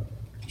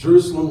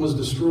Jerusalem was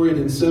destroyed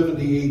in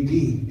 70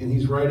 AD, and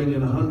he's writing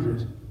in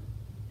 100.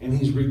 And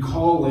he's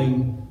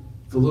recalling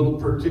the little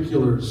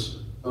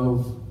particulars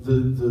of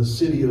the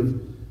city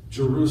of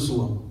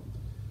Jerusalem.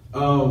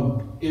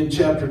 In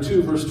chapter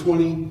 2, verse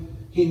 20,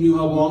 he knew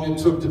how long it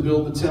took to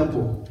build the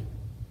temple.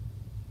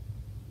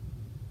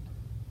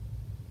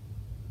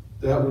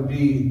 That would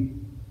be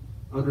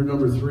under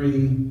number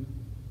 3,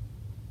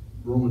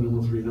 Roman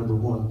numeral 3, number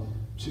 1,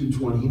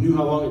 2:20. He knew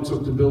how long it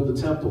took to build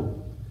the temple.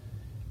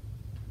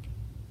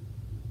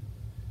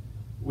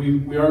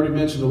 We already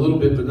mentioned a little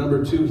bit, but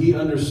number 2, he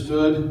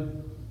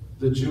understood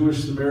the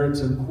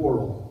Jewish-Samaritan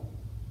quarrel.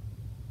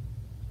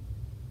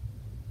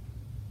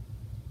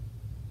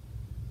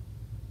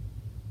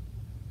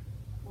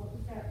 What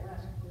was that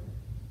last word?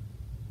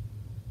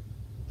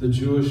 The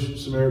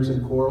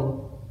Jewish-Samaritan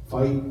quarrel,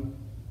 fight,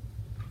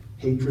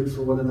 hatred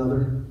for one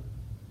another.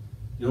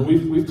 You know,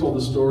 we've told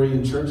the story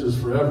in churches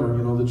forever.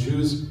 You know, the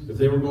Jews, if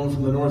they were going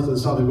from the north to the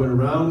south, they went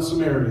around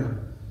Samaria.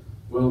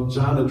 Well,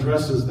 John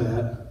addresses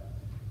that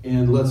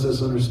and lets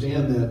us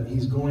understand that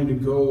he's going to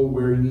go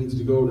where he needs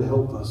to go to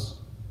help us.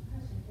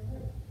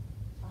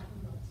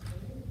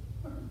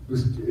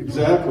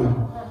 Exactly.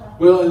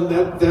 Well, and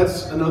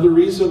that's another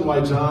reason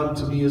why John,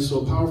 to me, is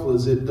so powerful,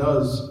 is it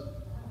does,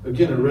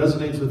 again, it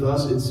resonates with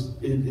us.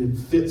 It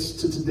fits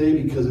to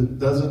today because it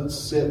doesn't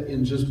sit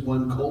in just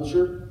one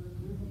culture.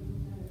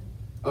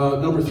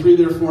 Number 3,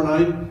 therefore,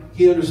 9,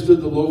 he understood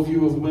the low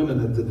view of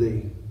women of the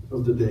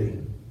day.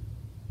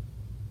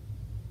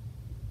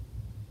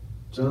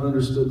 John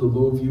understood the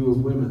low view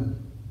of women.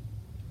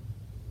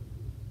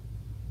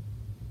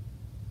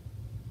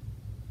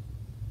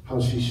 How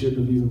she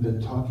shouldn't have even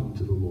been talking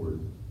to the Lord.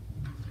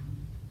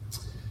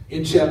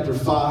 In chapter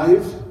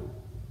 5,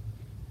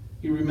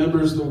 he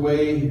remembers the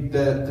way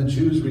that the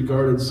Jews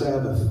regarded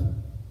Sabbath.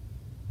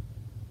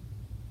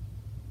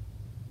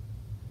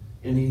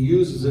 And he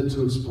uses it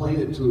to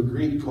explain it to a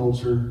Greek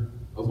culture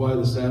of why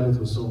the Sabbath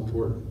was so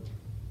important.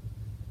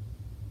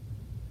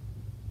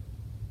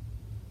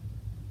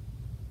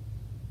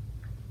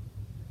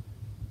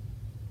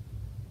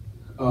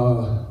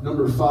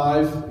 Number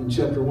 5, in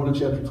chapter 1 and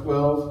chapter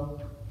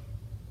 12,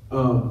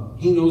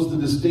 he knows the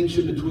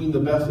distinction between the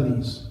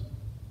Bethanies.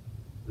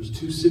 There's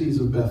 2 cities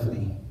of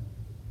Bethany.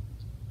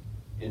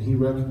 And he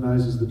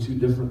recognizes the 2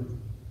 different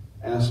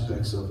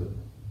aspects of it.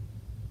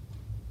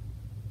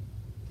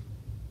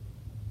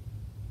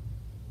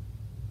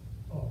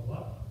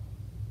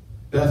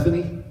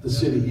 Bethany, the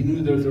city. He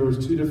knew that there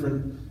was 2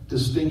 different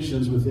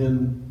distinctions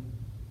within.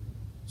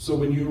 So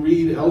when you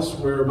read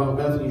elsewhere about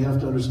Bethany, you have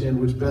to understand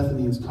which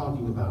Bethany it's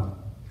talking about.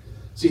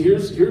 See,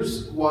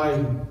 here's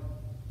why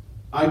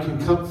I can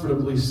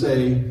comfortably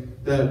say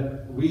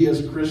that we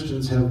as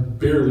Christians have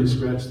barely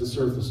scratched the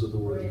surface of the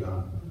Word of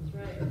God.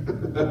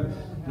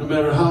 No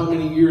matter how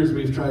many years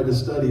we've tried to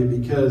study it,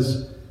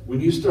 because when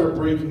you start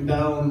breaking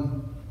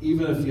down,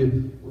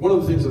 one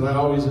of the things that I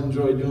always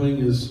enjoy doing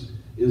is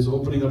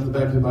opening up the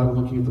back of the Bible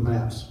and looking at the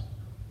maps.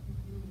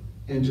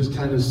 And just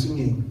kind of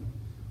singing.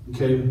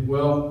 Okay,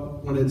 well,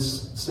 when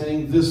it's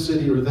saying this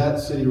city or that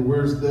city, or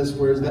where's this,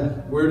 where's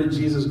that, where did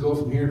Jesus go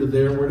from here to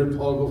there, where did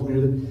Paul go from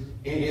here to there?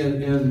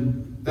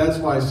 And that's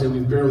why I say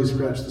we've barely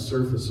scratched the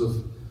surface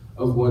of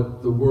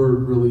what the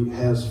Word really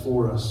has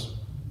for us.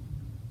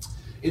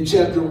 In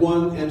chapter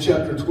 1 and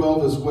chapter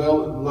 12 as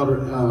well,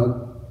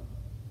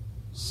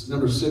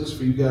 number 6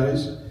 for you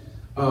guys,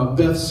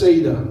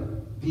 Bethsaida.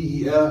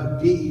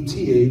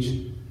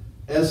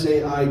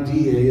 Bethsaida,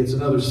 it's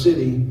another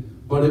city,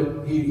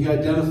 but he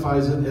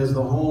identifies it as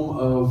the home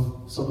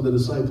of some of the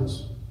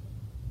disciples.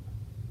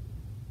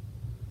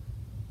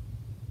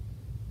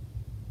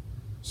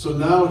 So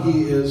now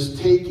he is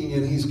taking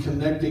and he's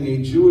connecting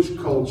a Jewish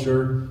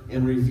culture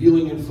and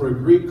revealing it for a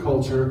Greek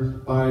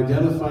culture by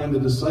identifying the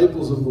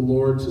disciples of the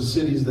Lord to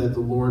cities that the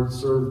Lord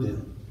served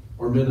in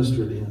or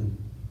ministered in.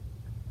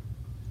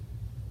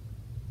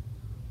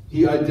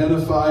 He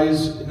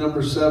identifies,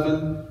 number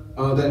 7,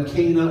 that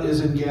Cana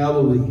is in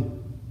Galilee.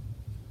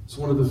 It's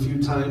one of the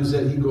few times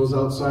that he goes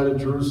outside of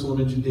Jerusalem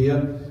and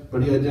Judea,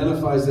 but he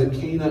identifies that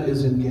Cana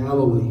is in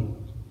Galilee.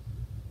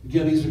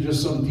 Again, these are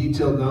just some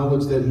detailed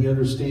knowledge that he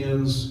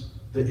understands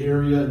the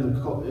area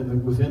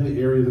and within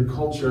the area, the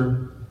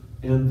culture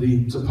and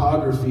the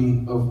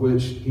topography of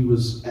which he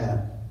was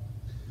at.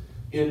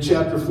 In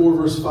chapter 4,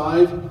 verse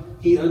 5,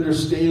 he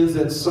understands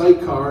that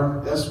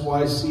Sychar,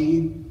 Sychar,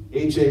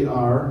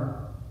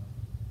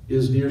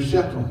 is near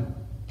Shechem.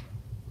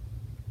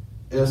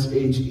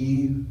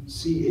 Shechem.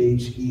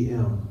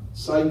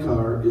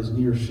 Sychar is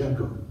near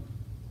Shechem.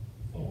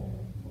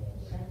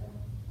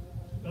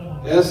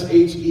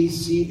 Shechem.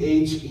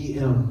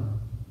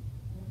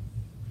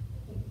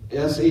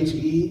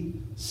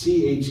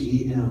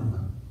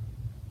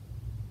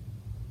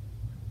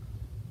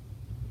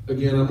 Shechem.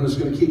 again, I'm just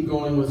going to keep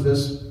going with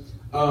this.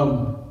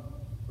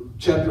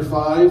 Chapter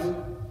 5,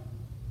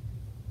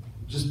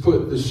 just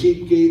put the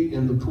sheep gate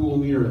and the pool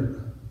near it.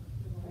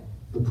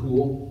 The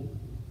pool.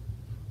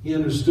 He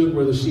understood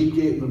where the sheep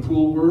gate and the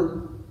pool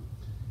were.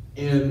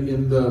 And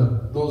in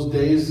those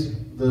days,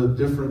 the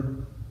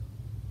different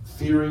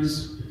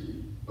theories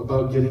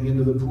about getting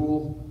into the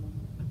pool,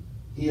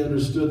 he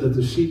understood that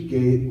the sheep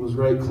gate was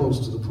right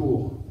close to the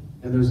pool.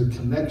 And there's a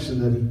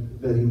connection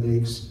that he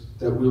makes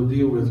that we'll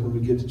deal with when we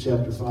get to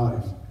chapter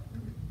 5.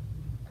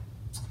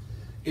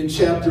 In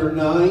chapter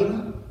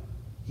 9,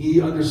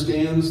 he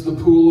understands the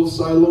pool of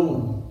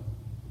Siloam.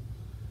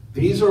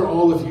 These are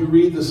all, if you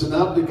read the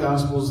Synoptic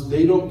Gospels,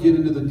 they don't get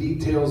into the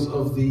details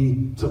of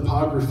the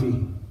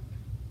topography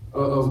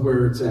of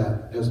where it's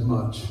at as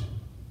much.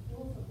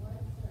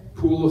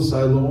 Pool of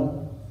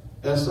Siloam,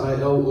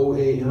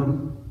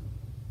 Siloam.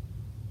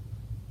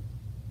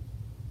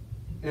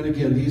 And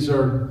again,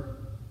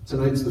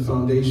 tonight's the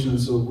foundation,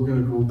 so we're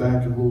going to go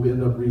back and we'll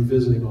end up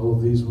revisiting all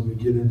of these when we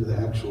get into the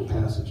actual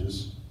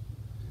passages.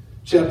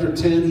 Chapter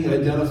 10, he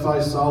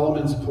identifies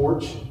Solomon's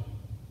porch,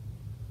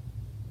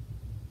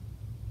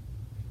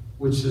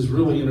 which is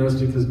really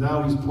interesting because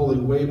now he's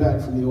pulling way back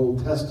from the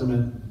Old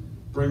Testament,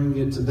 bringing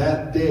it to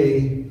that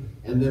day,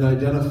 and then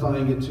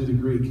identifying it to the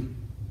Greek.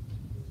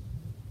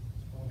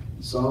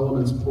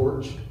 Solomon's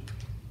porch.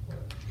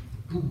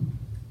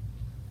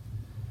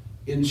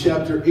 In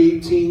chapter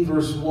 18,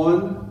 verse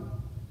 1,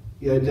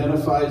 he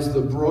identifies the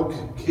brook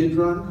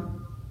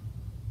Kidron.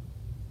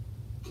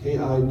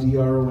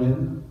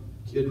 Kidron.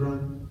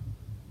 Kidron.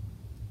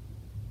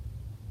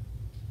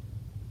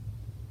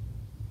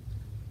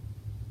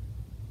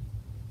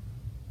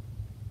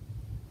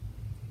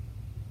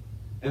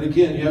 And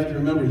again, you have to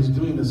remember, he's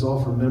doing this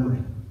all from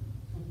memory.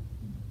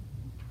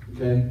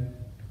 Okay?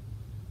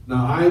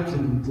 Now, I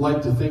can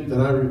like to think that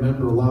I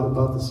remember a lot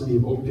about the city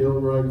of Oakdale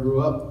where I grew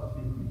up,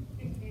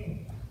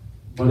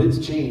 but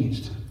it's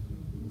changed.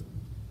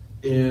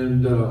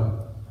 And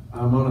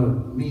I'm on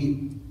a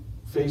neat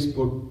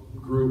Facebook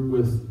group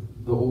with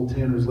the old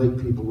Tanners Lake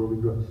people where we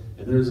grew up.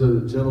 And there's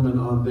a gentleman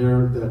on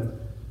there that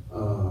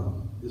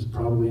is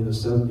probably in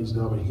his 70s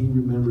now, but he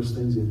remembers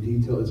things in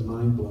detail. It's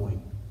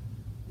mind-blowing.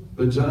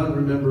 But John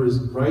remembers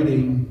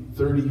writing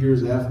 30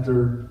 years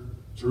after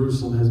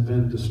Jerusalem has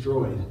been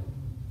destroyed.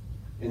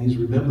 And he's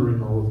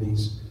remembering all of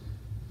these.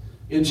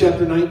 In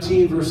chapter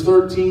 19, verse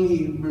 13,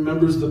 he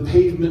remembers the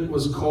pavement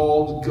was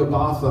called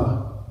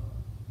Gabbatha.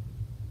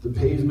 The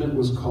pavement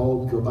was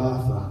called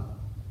Gabbatha.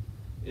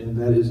 And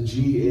that is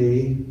Gabbatha.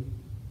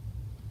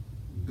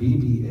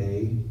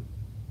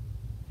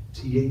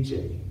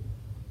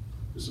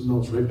 There's some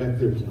notes right back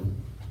there, Kim.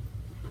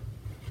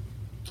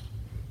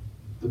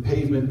 The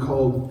pavement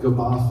called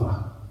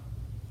Gabbatha.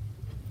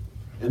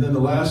 And then the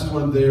last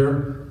one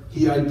there,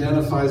 he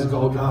identifies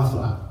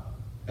Golgotha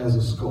as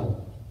a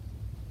skull.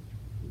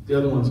 The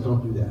other ones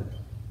don't do that.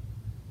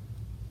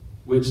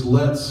 Which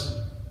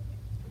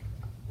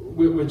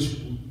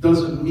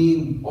doesn't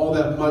mean all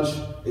that much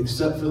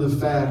except for the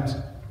fact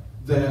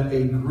that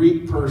a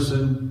Greek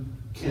person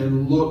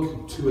can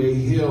look to a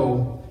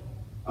hill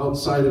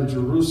outside of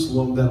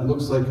Jerusalem that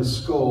looks like a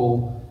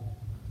skull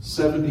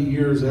 70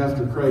 years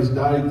after Christ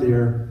died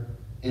there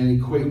and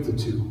equate the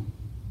two.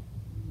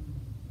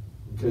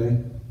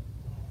 Okay?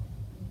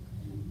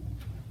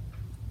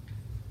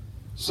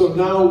 So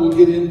now we'll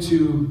get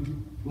into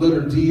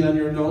letter D on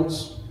your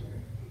notes.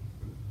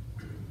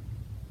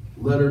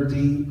 Letter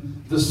D,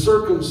 the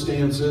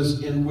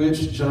circumstances in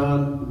which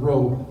John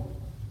wrote.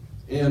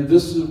 And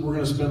we're going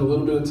to spend a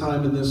little bit of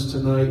time in this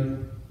tonight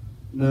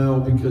now,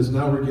 because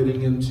now we're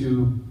getting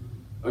into,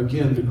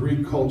 again, the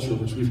Greek culture,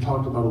 which we've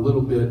talked about a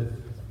little bit,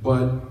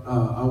 but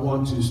I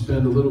want to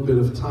spend a little bit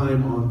of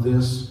time on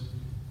this.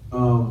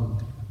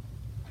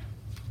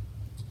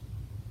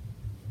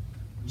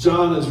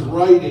 John is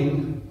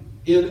writing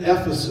in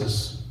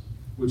Ephesus,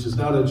 which is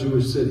not a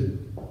Jewish city,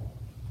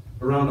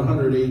 around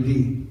 100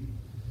 AD.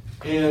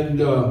 And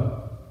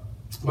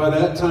by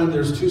that time,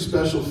 there's two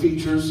special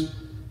features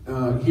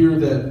here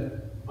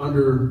that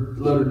under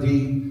letter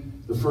D.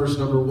 The first,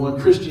 number one,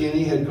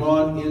 Christianity had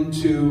gone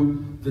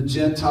into the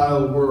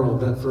Gentile world.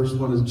 That first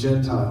one is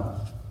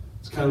Gentile.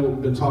 It's kind of what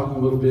we've been talking a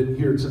little bit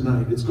here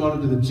tonight. It's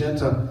gone into the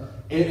Gentile.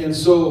 And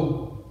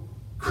so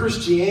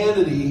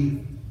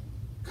Christianity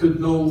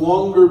could no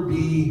longer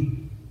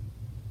be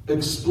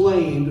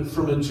explained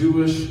from a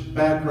Jewish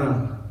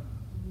background.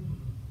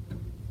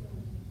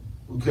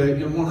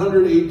 Okay, in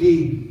 100 AD,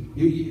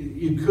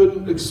 you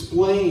couldn't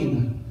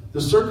explain.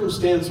 The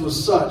circumstance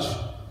was such.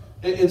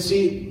 And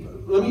see,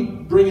 let me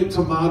bring it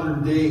to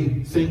modern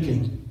day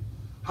thinking.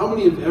 How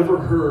many have ever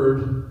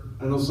heard,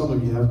 I know some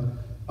of you have,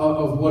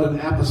 of what an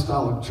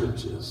apostolic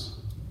church is?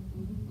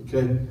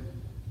 Okay?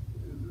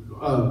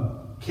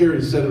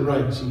 Carrie said it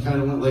right. She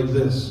kind of went like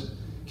this.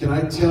 Can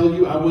I tell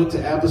you, I went to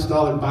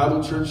Apostolic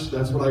Bible Church.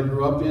 That's what I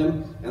grew up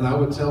in. And I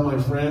would tell my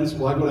friends,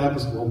 well, I go to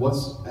apostolic. Well,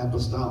 what's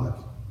apostolic?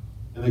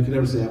 And they could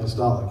never say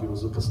apostolic. It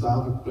was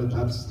apostolic, but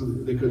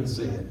they couldn't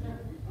say it.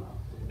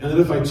 And then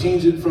if I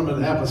change it from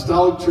an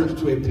apostolic church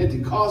to a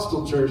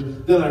Pentecostal church,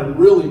 then I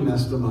really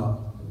messed them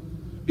up.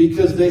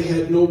 Because they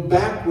had no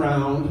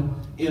background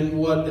in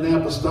what an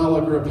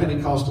apostolic or a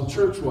Pentecostal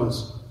church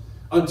was.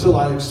 Until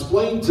I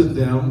explained to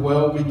them,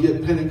 well, we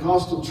get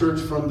Pentecostal church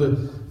from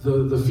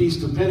the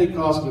Feast of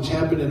Pentecost, which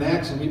happened in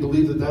Acts, and we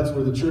believe that that's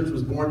where the church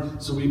was born,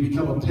 so we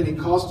become a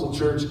Pentecostal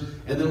church.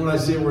 And then when I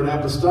say we're an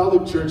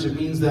apostolic church, it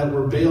means that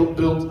we're built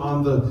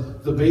on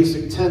the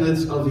basic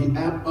tenets of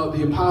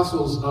the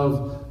apostles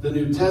of the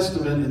New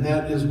Testament, and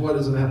that is what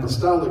is an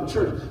apostolic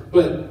church.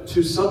 But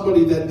to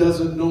somebody that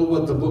doesn't know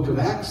what the book of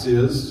Acts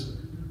is,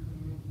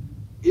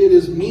 it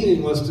is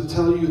meaningless to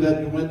tell you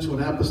that you went to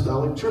an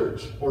apostolic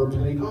church or a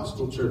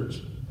Pentecostal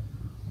church.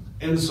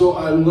 And so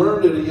I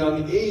learned at a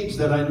young age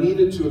that I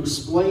needed to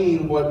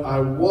explain what I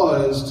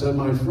was to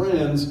my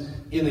friends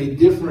in a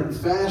different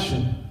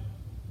fashion.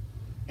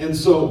 And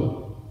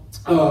so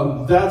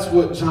that's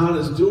what John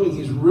is doing.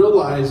 He's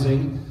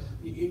realizing,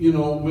 you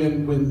know,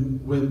 when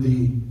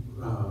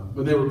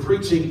they were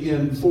preaching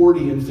in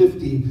 40 and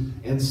 50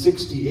 and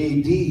 60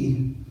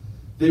 AD,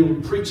 they were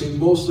preaching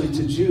mostly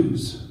to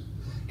Jews.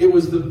 It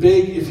was the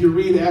big, if you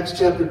read Acts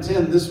chapter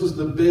 10, this was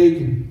the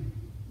big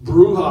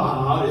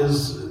brouhaha,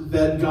 is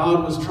that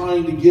God was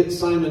trying to get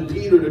Simon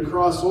Peter to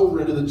cross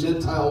over into the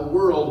Gentile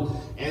world,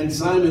 and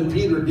Simon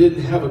Peter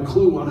didn't have a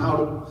clue on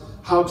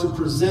how to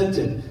present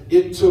it.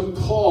 It took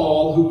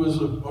Paul, who was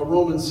a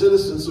Roman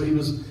citizen, so he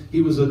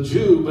was a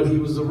Jew, but he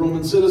was a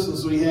Roman citizen,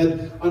 so he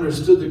had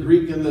understood the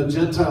Greek and the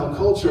Gentile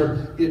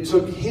culture. It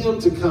took him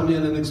to come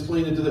in and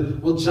explain it to them.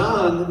 Well,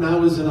 John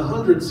now is in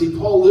 100. See,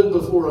 Paul lived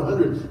before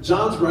 100.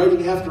 John's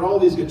writing after all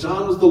these guys.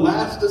 John was the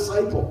last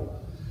disciple.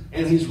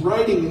 And he's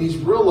writing and he's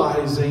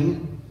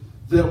realizing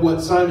that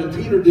what Simon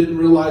Peter didn't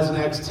realize in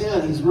Acts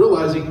 10, he's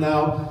realizing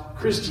now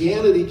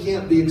Christianity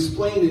can't be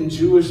explained in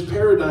Jewish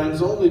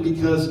paradigms only,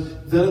 because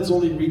then it's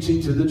only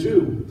reaching to the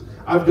Jew.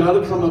 I've got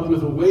to come up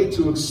with a way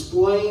to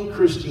explain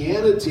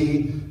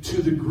Christianity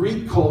to the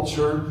Greek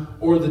culture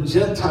or the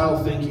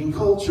Gentile thinking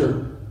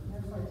culture.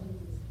 That's why Jesus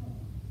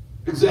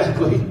came.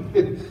 Exactly.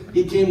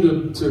 He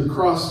came to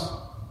cross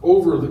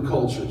over the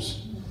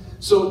cultures.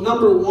 So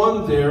number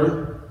one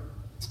there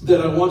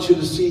that I want you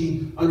to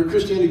see, under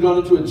Christianity gone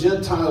into a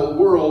Gentile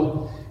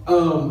world,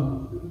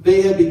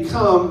 they had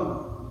become,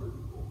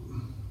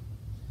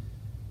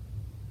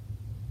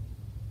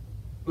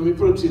 let me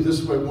put it to you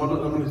this way. I'm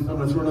going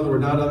to throw another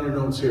word, not on your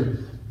notes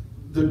here.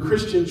 The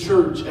Christian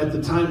church at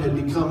the time had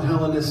become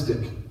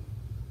Hellenistic.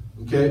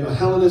 Okay? A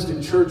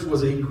Hellenistic church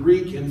was a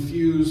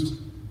Greek-infused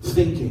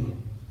thinking.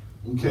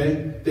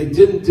 Okay? They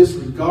didn't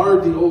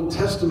disregard the Old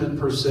Testament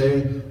per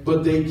se,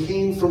 but they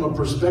came from a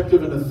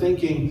perspective and a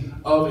thinking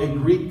of a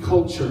Greek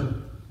culture.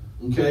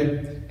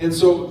 Okay? And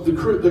so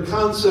the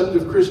concept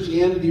of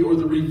Christianity, or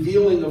the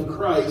revealing of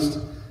Christ,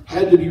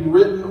 had to be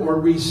written or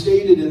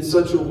restated in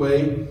such a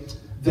way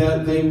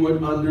that they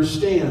would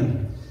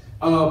understand.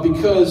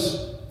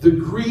 Because the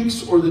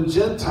Greeks or the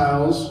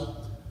Gentiles,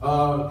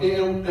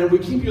 and we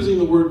keep using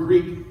the word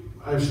Greek.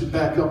 I should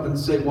back up and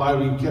say why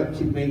we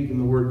keep making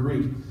the word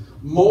Greek.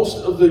 Most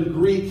of the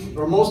Greek,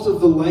 or most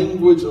of the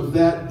language of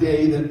that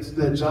day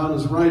that John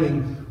is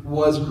writing,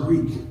 was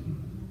Greek.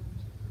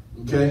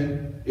 Okay?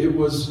 It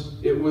was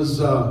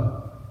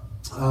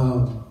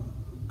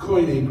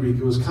Koine Greek.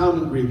 It was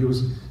Common Greek. It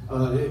was,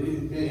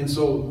 and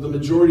so the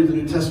majority of the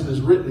New Testament is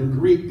written in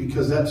Greek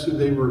because that's who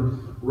they were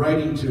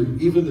writing to.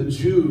 Even the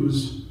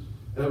Jews,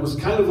 it was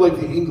kind of like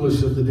the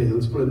English of the day.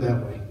 Let's put it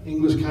that way.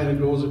 English kind of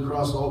goes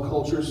across all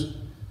cultures.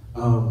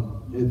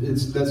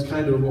 That's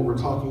kind of what we're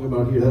talking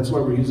about here. That's why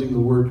we're using the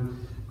word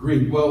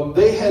Greek. Well,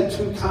 they had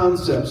two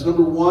concepts.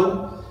 Number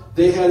one,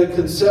 they had a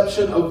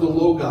conception of the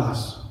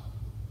Logos.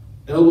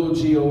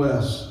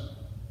 Logos.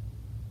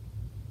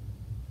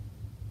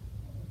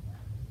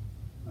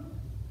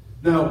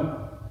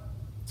 Now,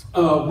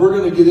 we're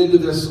going to get into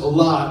this a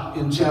lot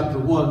in chapter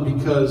 1,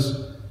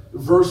 because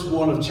verse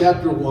 1 of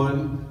chapter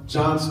 1,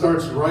 John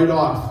starts right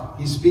off.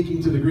 He's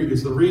speaking to the Greek.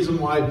 It's the reason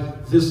why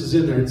this is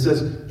in there. It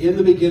says, in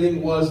the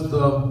beginning was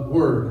the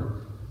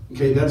Word.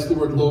 Okay, that's the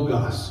word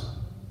Logos.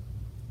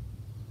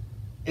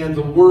 And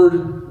the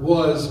Word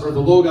was, or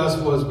the Logos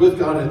was with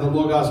God, and the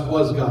Logos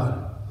was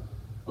God.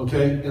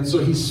 Okay, and so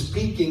he's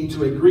speaking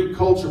to a Greek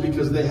culture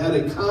because they had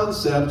a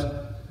concept,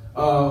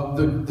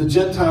 the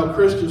Gentile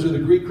Christians or the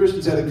Greek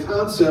Christians had a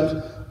concept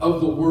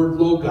of the word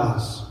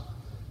Logos.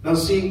 Now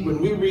see,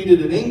 when we read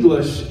it in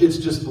English, it's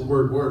just the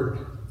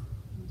word.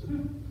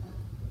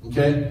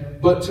 Okay?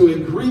 But to a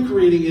Greek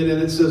reading it,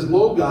 and it says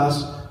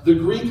Logos, the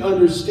Greek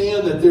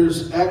understand that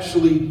there's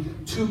actually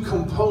two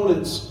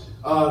components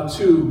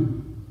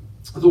to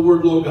the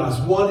word Logos.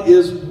 One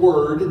is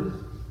word,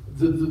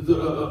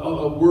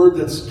 a word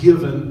that's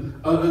given,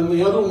 and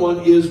the other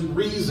one is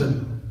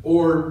reason,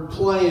 or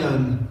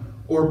plan,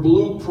 or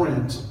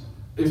blueprint,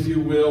 if you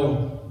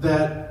will,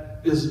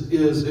 that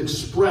is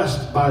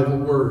expressed by the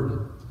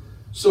word.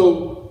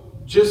 So,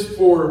 just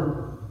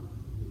for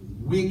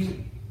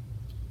weak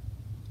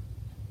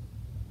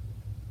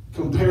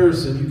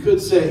comparison, you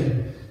could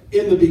say,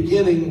 in the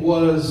beginning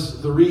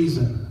was the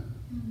reason.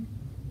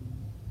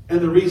 And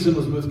the reason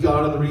was with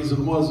God, and the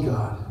reason was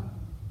God.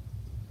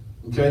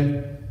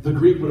 Okay? The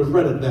Greek would have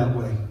read it that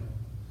way.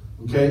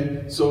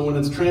 Okay? So when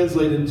it's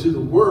translated to the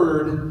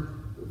Word,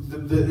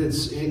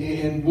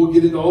 and we'll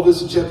get into all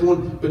this in chapter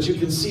 1, but you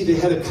can see they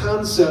had a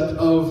concept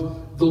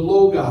of the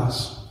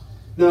Logos.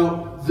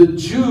 Now, the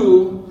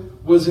Jew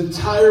was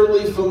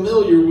entirely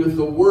familiar with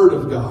the Word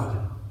of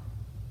God.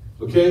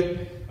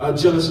 Okay?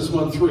 Genesis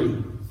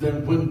 1:3.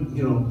 Then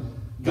when,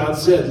 God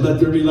said, let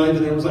there be light,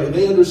 and there was light.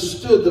 They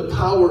understood the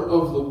power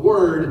of the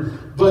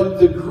Word, but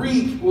the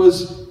Greek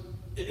was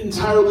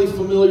entirely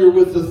familiar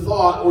with the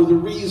thought or the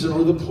reason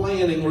or the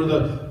planning or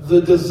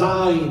the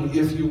design,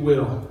 if you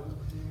will.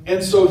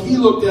 And so he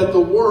looked at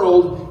the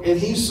world and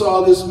he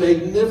saw this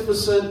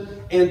magnificent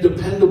and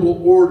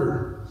dependable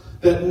order.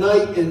 That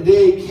night and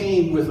day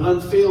came with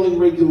unfailing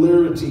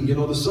regularity.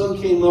 The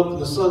sun came up and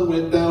the sun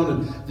went down,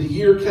 and the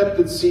year kept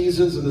its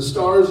seasons, and the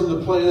stars and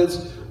the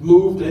planets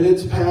moved in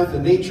its path,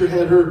 and nature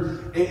had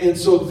her. And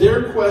so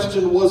their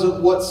question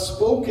wasn't what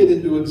spoke it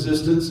into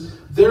existence.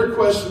 Their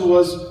question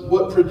was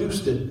what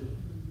produced it.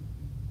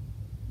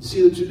 You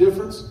see the two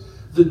differences?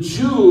 The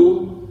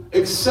Jew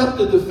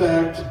accepted the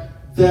fact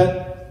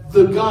that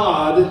the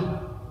God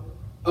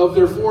of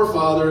their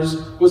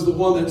forefathers was the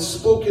one that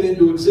spoke it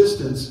into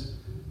existence.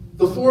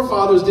 The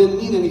forefathers didn't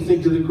mean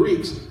anything to the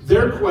Greeks.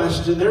 Their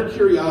question, their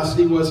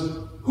curiosity was,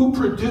 who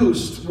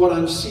produced what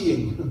I'm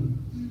seeing?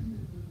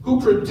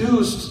 Who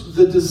produced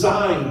the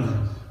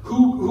design?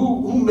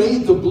 Who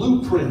made the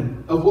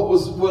blueprint of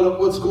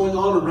what's going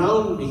on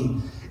around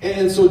me?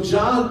 And so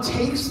John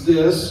takes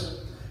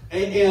this,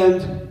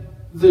 and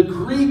the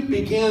Greek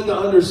began to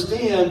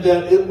understand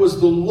that it was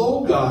the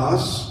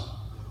Logos,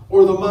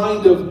 or the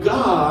mind of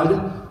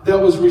God, that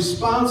was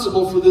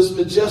responsible for this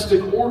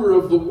majestic order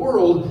of the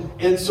world.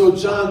 And so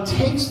John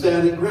takes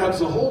that and grabs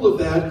a hold of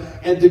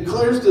that and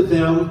declares to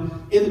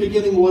them, in the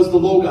beginning was the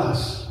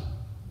Logos,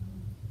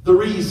 the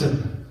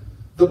reason,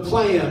 the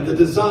plan, the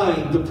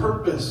design, the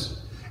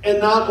purpose. And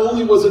not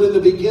only was it in the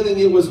beginning,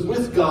 it was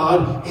with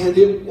God, and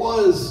it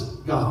was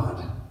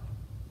God.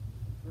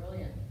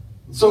 Brilliant.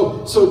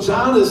 So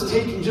John is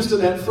taking, just in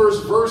that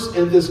first verse,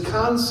 and this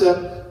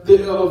concept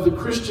of the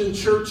Christian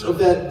church of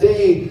that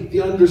day,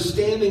 the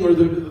understanding or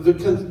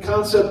the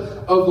concept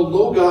of the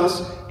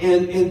Logos,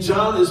 and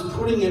John is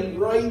putting it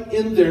right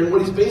in there. And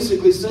what he's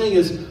basically saying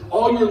is,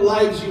 all your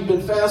lives you've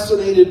been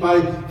fascinated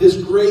by this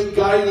great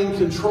guiding,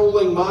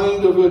 controlling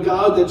mind of a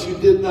God that you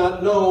did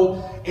not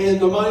know, and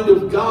the mind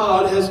of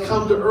God has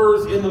come to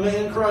earth in the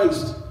man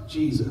Christ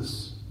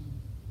Jesus.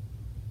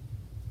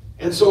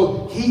 And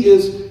so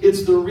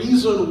it's the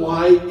reason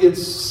why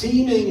it's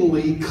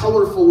seemingly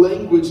colorful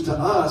language to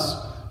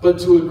us, but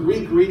to a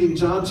Greek reading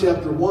John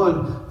chapter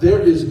 1,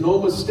 there is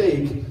no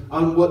mistake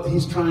on what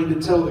he's trying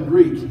to tell the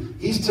Greek.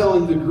 He's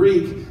telling the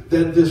Greek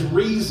that this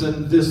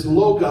reason, this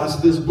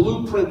Logos, this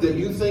blueprint that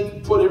you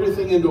think put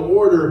everything into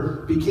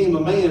order, became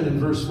a man in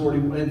verse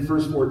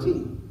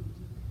 14.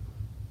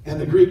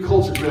 And the Greek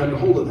culture grabbed a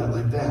hold of that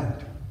like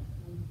that.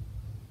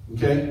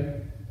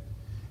 Okay?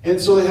 And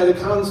so they had a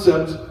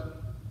concept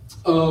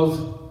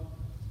of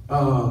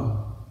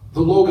the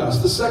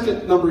Logos. The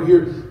second number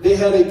here, they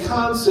had a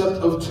concept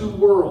of two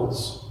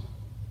worlds.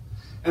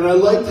 And I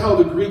liked how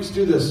the Greeks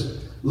do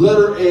this.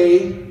 Letter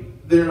A,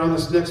 there on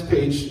this next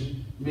page,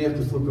 you may have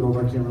to flip it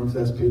over, I can't remember if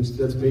that's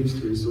page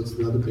 3, so it's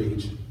the other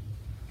page.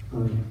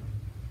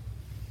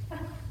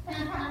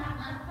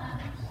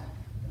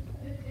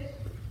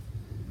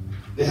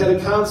 They had a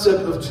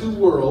concept of two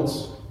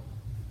worlds.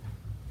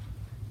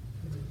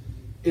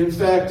 In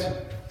fact,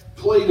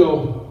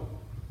 Plato,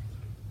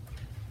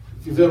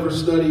 if you've ever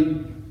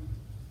studied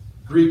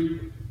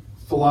Greek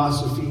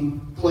philosophy,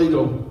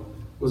 Plato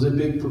was a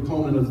big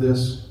proponent of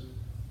this.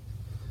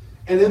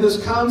 And in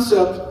this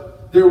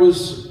concept, there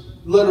was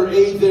letter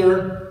A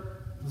there,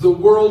 the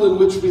world in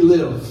which we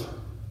live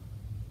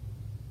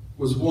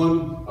was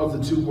one of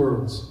the two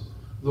worlds.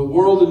 The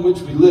world in which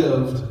we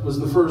lived was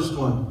the first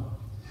one.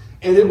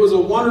 And it was a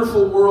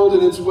wonderful world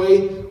in its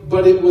way,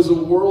 but it was a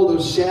world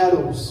of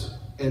shadows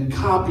and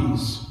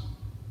copies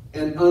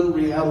and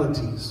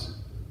unrealities.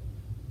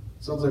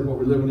 Sounds like what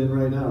we're living in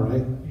right now,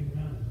 right?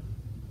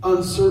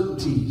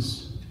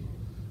 Uncertainties.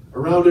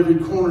 Around every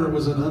corner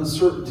was an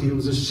uncertainty. It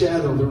was a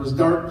shadow. There was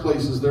dark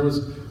places. There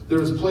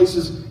was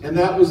places, and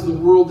that was the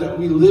world that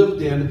we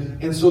lived in.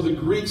 And so the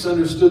Greeks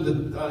understood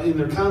that in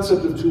their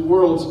concept of two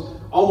worlds,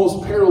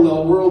 almost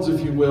parallel worlds,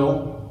 if you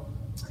will,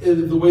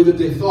 in the way that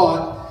they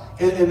thought.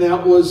 And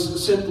that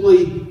was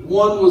simply,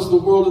 one was the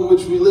world in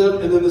which we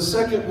lived, and then the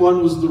second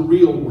one was the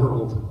real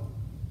world.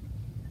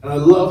 And I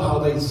love how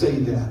they say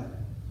that.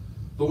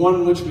 The one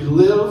in which we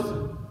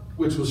live,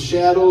 which was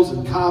shadows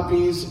and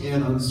copies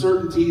and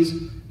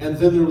uncertainties, and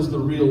then there was the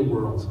real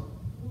world,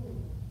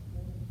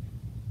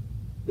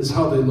 is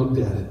how they looked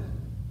at it.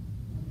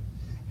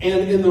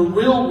 And in the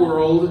real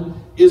world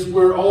is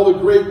where all the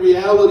great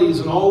realities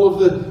and all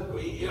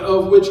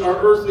of which our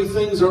earthly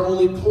things are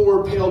only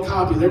poor, pale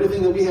copies.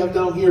 Everything that we have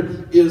down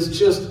here is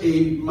just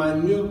a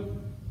minute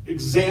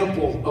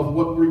example of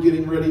what we're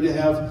getting ready to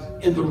have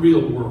in the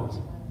real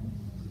world.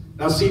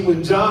 Now see,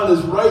 when John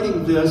is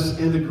writing this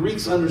and the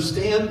Greeks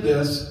understand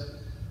this,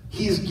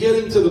 he's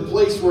getting to the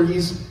place where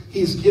he's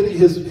getting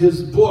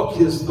his book,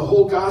 the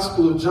whole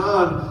Gospel of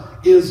John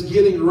is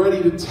getting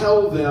ready to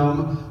tell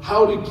them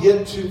how to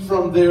get to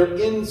from their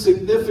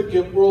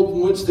insignificant world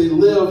in which they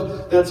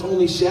live, that's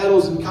only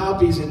shadows and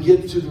copies, and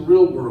get to the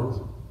real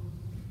world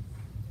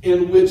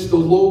in which the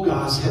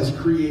Logos has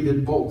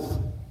created both.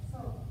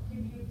 So,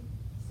 can you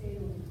say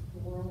the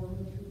world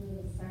in which we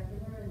live is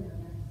secular and the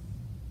next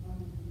one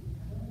would be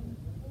heaven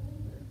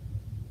or earth?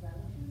 Is that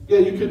what you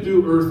Yeah, you could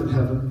do earth and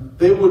heaven.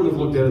 They wouldn't have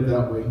looked at it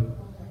that way.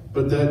 said?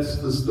 But that's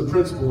the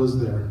principle is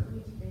there.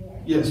 We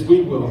today. Yes,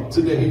 we will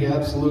today,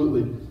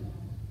 absolutely.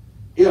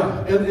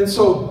 Yeah, and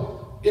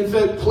so, in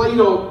fact,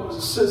 Plato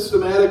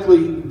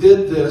systematically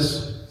did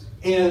this,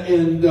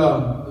 and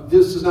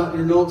this is not in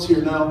your notes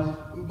here now,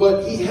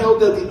 but he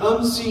held that the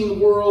unseen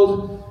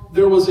world,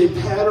 there was a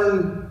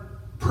pattern,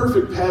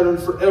 perfect pattern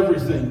for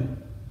everything.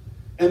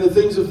 And the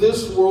things of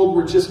this world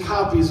were just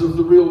copies of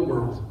the real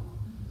world.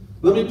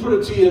 Let me put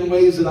it to you in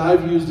ways that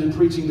I've used in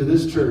preaching to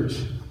this church.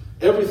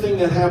 Everything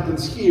that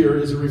happens here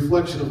is a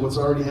reflection of what's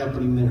already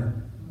happening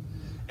there.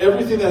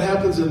 Everything that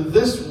happens in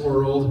this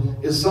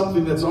world is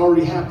something that's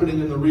already happening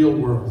in the real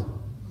world.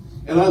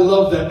 And I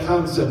love that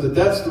concept, that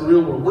that's the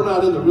real world. We're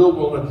not in the real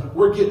world,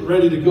 we're getting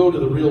ready to go to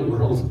the real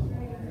world.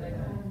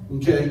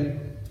 Okay?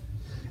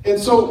 And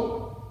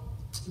so,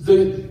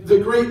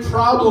 the great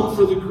problem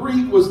for the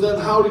Greek was then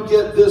how to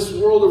get this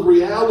world of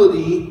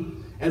reality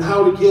and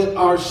how to get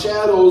our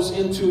shadows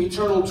into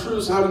eternal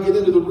truths, how to get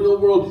into the real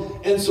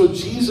world. And so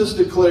Jesus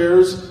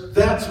declares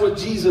that's what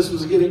Jesus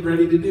was getting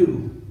ready to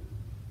do.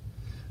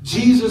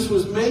 Jesus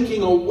was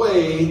making a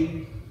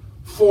way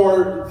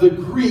for the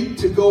Greek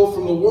to go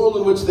from the world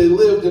in which they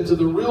lived into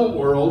the real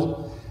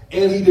world.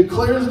 And he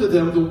declares to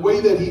them the way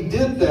that he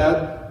did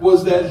that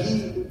was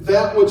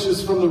that which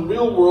is from the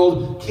real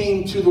world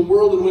came to the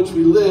world in which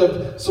we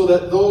lived, so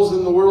that those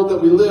in the world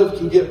that we live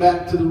can get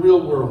back to the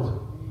real world.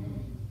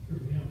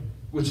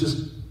 Which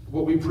is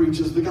what we preach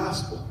as the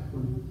gospel.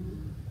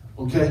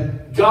 Okay?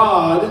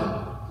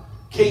 God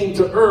came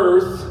to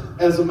earth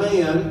as a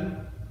man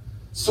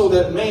so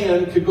that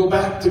man could go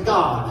back to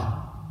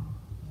God.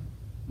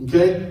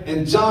 Okay?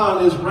 And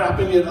John is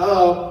wrapping it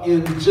up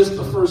in just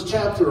the first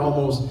chapter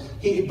almost.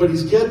 But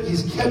he's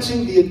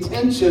catching the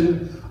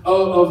attention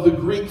of the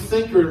Greek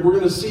thinker. And we're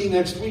going to see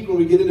next week when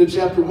we get into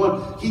chapter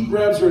 1, he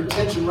grabs her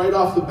attention right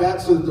off the bat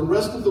so that the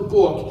rest of the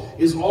book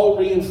is all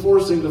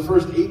reinforcing the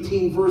first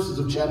 18 verses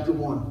of chapter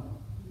 1.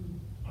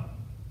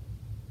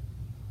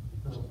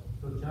 So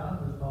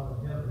John was thought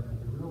of heaven as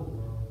the real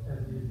world as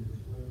it is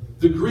displayed.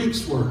 The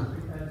Greeks were.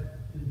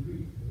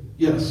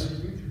 Yes.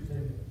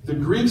 The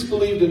Greeks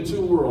believed in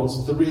two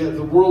worlds, the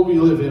world we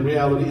live in,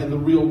 reality, and the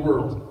real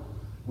world.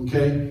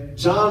 Okay?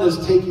 John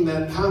is taking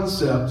that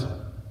concept.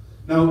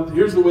 Now,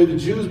 here's the way the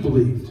Jews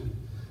believed.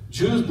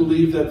 Jews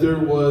believed that there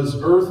was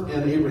earth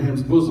and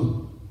Abraham's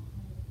bosom.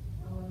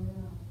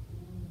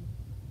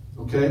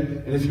 Okay?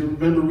 And if you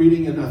remember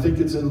reading, and I think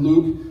it's in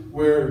Luke,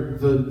 where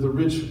the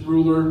rich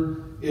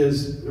ruler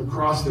is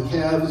across the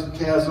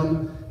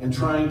chasm and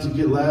trying to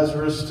get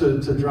Lazarus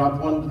to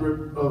drop one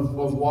drip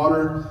of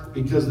water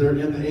because they're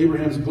in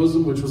Abraham's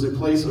bosom, which was a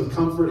place of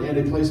comfort and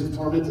a place of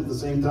torment at the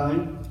same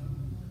time.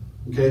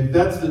 Okay?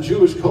 That's the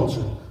Jewish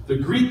culture. The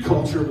Greek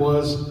culture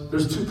was,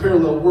 there's two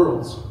parallel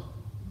worlds.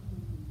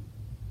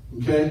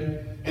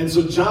 Okay? And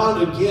so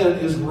John, again,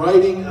 is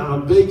writing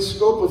on a big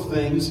scope of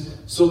things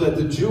so that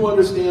the Jew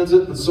understands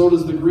it, but so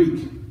does the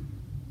Greek,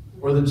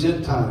 or the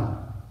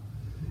Gentile.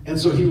 And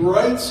so he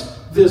writes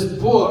this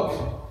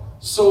book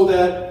so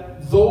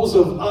that those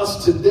of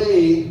us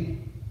today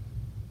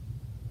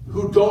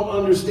who don't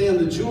understand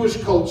the Jewish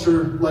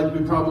culture like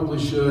we probably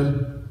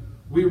should,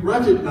 we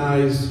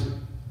recognize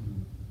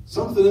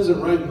something isn't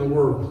right in the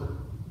world.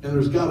 And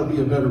there's got to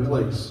be a better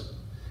place.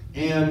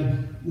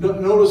 And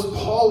notice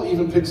Paul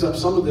even picks up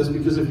some of this,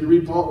 because if you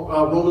read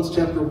Romans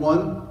chapter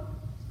 1,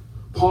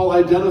 Paul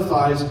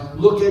identifies,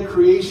 look at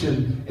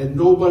creation, and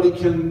nobody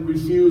can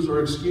refuse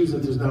or excuse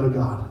that there's not a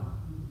God.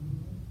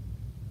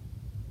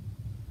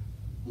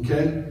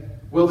 Okay?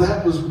 Well,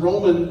 that was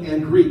Roman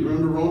and Greek.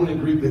 Remember, Roman and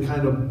Greek, they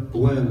kind of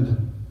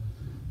blend.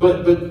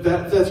 But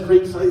that's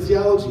great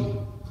theology.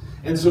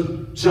 And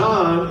so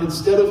John,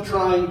 instead of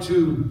trying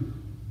to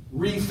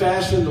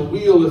refashion the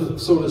wheel,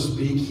 so to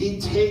speak, he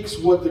takes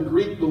what the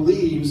Greek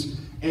believes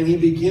and he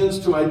begins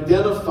to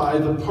identify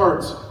the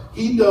parts.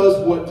 He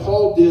does what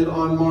Paul did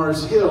on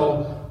Mars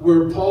Hill,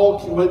 where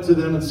Paul went to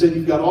them and said,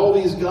 you've got all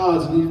these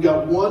gods, and you've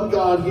got one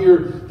God here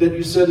that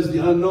you said is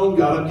the unknown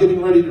God. I'm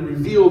getting ready to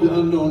reveal the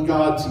unknown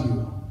God to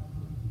you.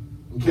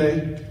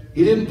 Okay?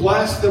 He didn't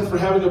blast them for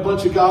having a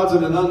bunch of gods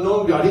and an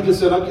unknown God. He just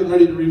said, I'm getting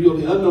ready to reveal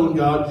the unknown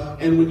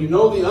God, and when you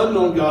know the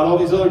unknown God, all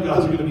these other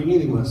gods are going to be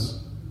meaningless.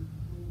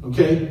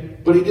 Okay?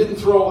 But he didn't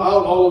throw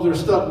out all of their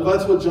stuff. Well,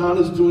 that's what John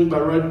is doing by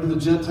writing to the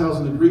Gentiles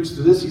and the Greeks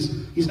to this.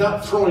 He's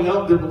not throwing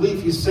out their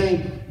belief. He's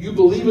saying, you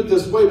believe it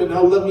this way, but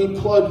now let me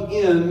plug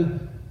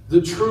in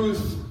the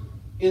truth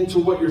into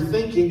what you're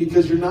thinking,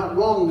 because you're not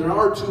wrong. There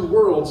are two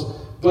worlds,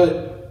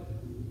 but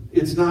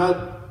It's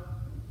not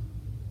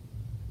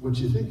what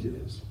you think it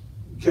is.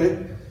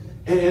 Okay?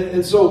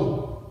 And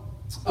so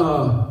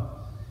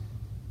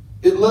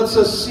it lets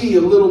us see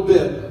a little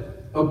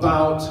bit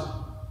about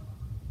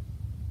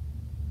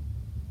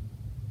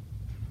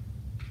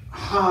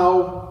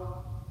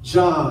how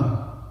John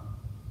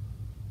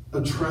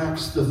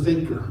attracts the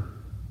thinker.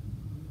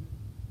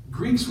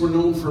 Greeks were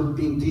known for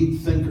being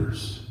deep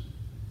thinkers,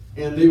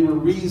 and they were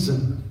based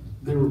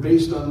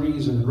on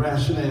reason and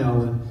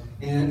rationale,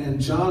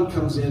 and John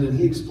comes in and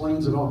he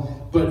explains it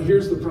all. But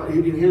here's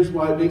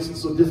why it makes it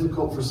so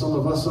difficult for some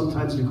of us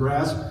sometimes to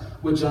grasp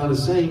what John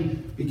is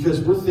saying,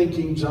 because we're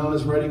thinking John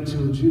is writing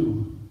to a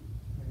Jew.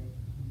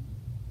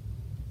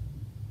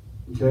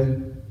 Okay?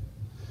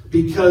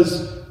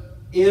 Because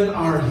in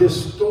our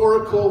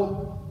historical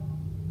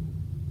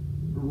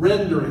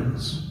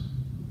renderings,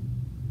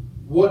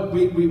 what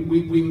we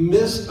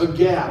missed a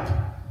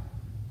gap.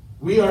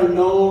 We are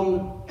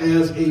known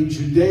as a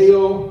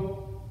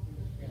Judeo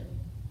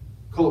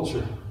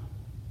culture.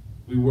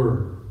 We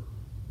were.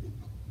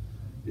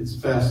 It's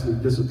fastly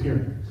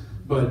disappearing.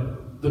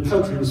 But the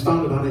country was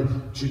founded on a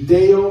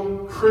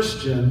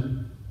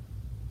Judeo-Christian,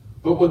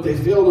 but what they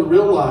fail to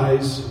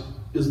realize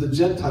is the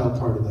Gentile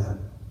part of that.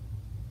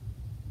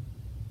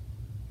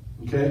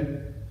 Okay?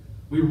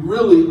 We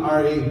really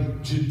are a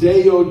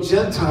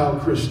Judeo-Gentile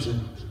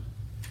Christian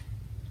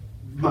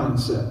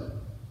mindset.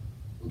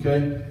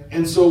 Okay?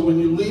 And so when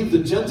you leave the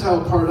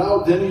Gentile part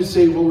out, then you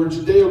say, well, we're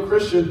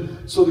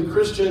Judeo-Christian, so the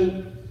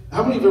Christian,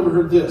 how many have ever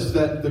heard this,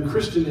 that the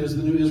Christian is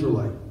the new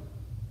Israelite?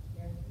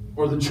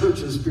 Or the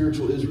church is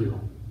spiritual Israel?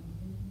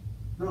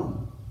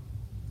 No.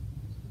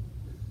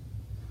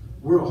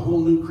 We're a whole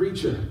new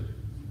creature.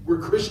 We're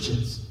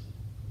Christians.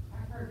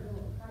 I've heard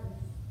little Christ.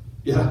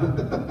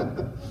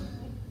 Yeah.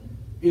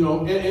 You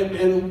know,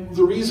 and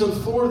the reason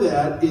for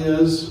that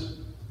is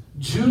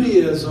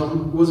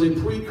Judaism was a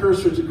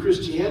precursor to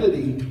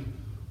Christianity,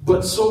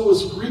 but so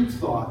was Greek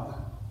thought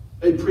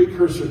a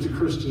precursor to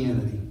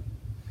Christianity.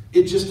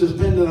 It just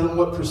depended on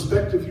what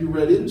perspective you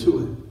read into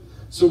it.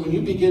 So when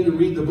you begin to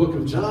read the book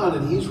of John,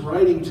 and he's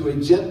writing to a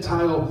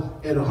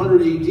Gentile at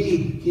 100 AD,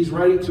 he's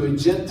writing to a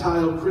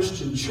Gentile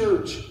Christian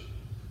church.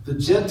 The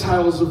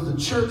Gentiles of the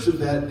church of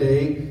that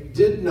day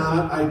did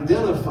not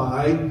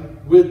identify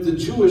with the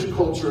Jewish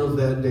culture of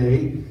that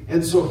day,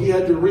 and so he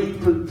had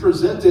to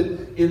present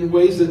it in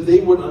ways that they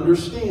would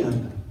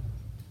understand.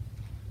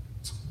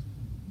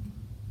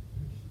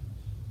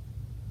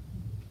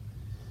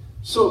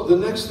 So the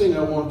next thing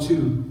I want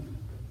to,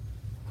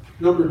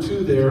 number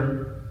 2 there,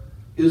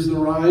 is the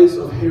rise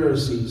of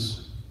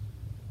heresies.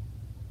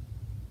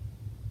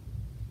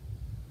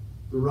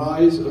 The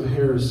rise of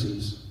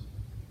heresies.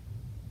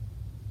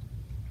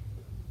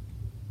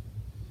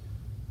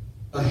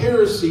 A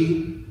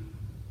heresy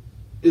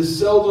is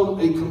seldom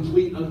a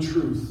complete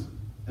untruth,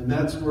 and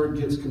that's where it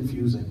gets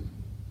confusing.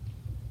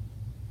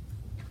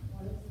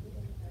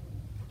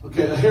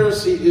 Okay, a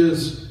heresy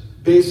is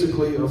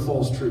basically a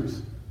false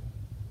truth.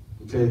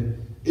 Okay,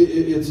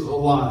 it's a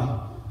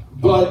lie,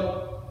 but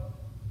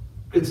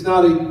it's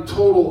not a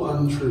total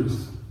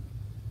untruth.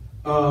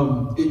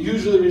 It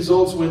usually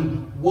results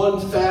when one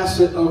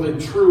facet of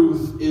a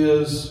truth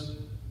is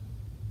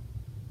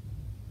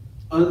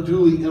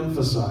unduly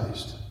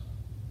emphasized.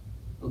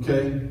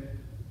 Okay?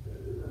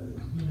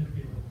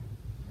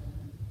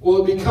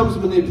 Well, it becomes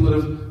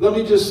manipulative. Let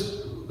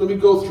me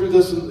go through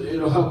this and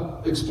it'll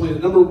help explain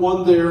it. Number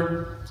 1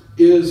 there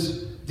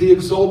is the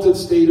exalted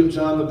state of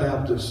John the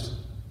Baptist.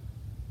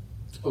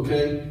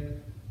 Okay?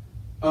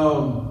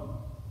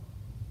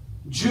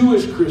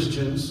 Jewish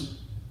Christians,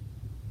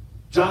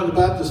 John the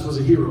Baptist was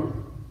a hero.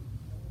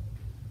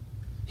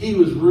 He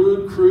was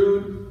rude,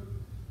 crude.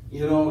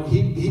 You know,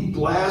 he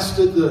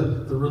blasted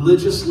the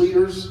religious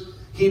leaders.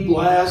 He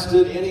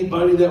blasted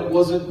anybody that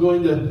wasn't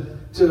going to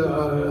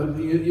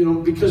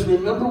because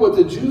remember what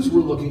the Jews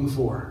were looking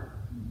for.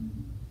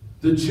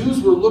 The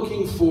Jews were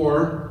looking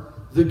for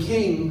the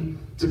king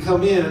to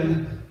come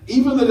in.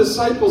 Even the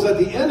disciples at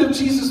the end of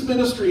Jesus'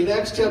 ministry in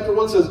Acts chapter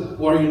 1 says,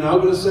 well, are you now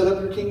going to set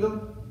up your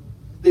kingdom?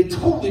 They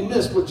totally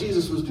missed what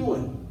Jesus was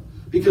doing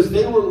because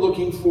they were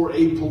looking for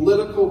a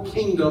political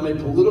kingdom, a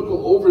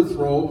political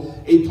overthrow,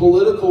 a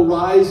political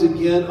rise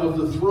again of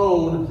the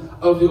throne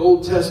of the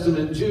Old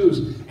Testament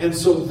Jews. And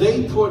so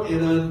they put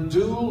an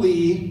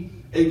unduly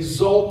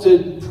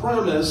exalted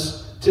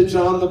premise to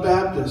John the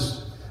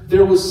Baptist.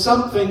 There was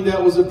something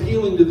that was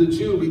appealing to the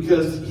Jew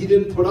because he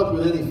didn't put up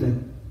with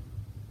anything.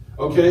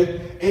 Okay?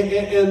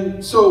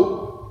 And so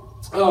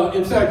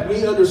in fact,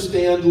 we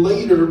understand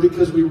later,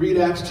 because we read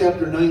Acts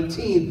chapter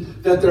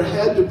 19, that there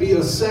had to be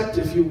a sect,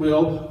 if you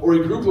will, or a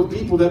group of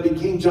people that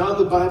became John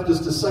the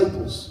Baptist's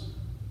disciples.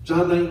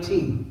 John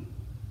 19.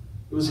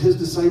 It was his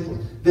disciples.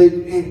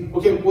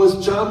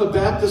 Was John the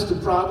Baptist a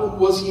problem?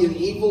 Was he an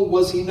evil?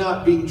 Was he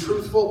not being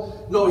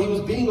truthful? No, he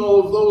was being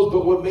all of those,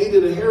 but what made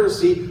it a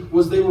heresy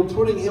was they were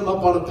putting him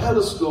up on a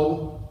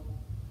pedestal.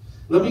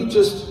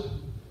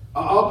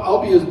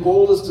 I'll be as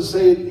bold as to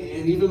say,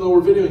 and even though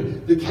we're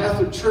videoing, the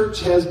Catholic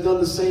Church has done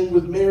the same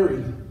with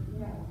Mary.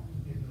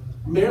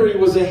 Mary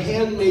was a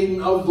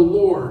handmaiden of the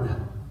Lord.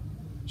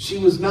 She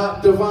was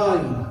not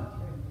divine.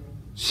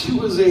 She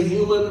was a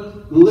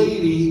human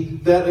lady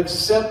that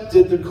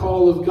accepted the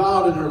call of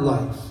God in her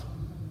life.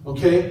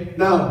 Okay?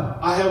 Now,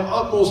 I have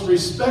utmost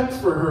respect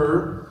for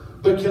her,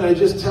 but can I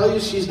just tell you,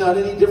 she's not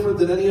any different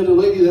than any other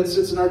lady that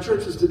sits in our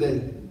churches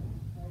today.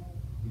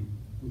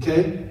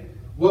 Okay?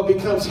 What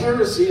becomes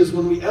heresy is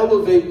when we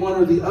elevate one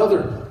or the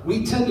other.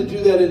 We tend to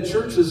do that in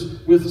churches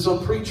with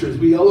some preachers.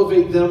 We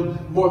elevate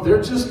them more.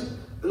 They're just,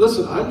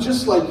 listen, I'm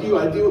just like you.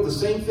 I deal with the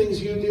same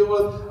things you deal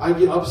with. I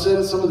get upset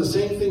at some of the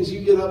same things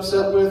you get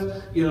upset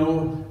with. You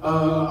know,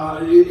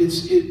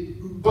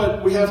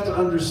 but we have to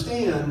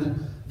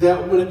understand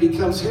that when it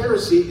becomes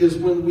heresy is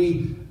when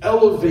we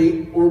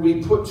elevate or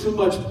we put too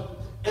much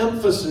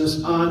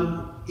emphasis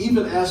on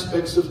even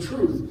aspects of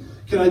truth.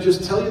 Can I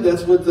just tell you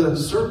that's what the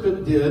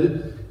serpent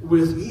did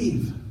with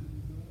Eve?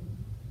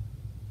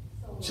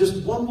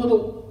 Just one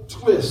little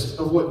twist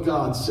of what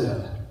God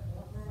said.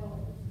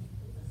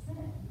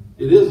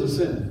 It is a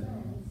sin.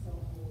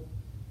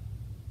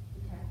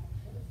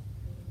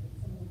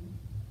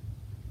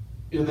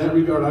 In that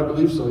regard, I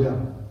believe so, yeah.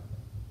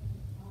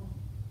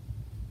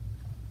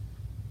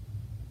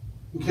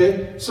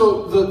 Okay,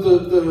 so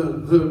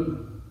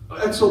the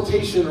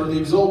exaltation or the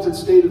exalted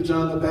state of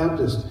John the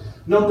Baptist.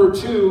 Number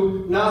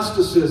 2,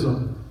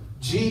 Gnosticism.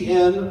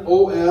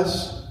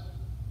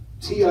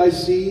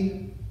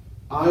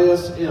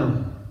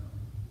 Gnosticism.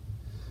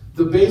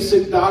 The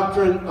basic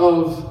doctrine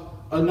of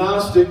a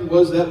Gnostic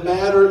was that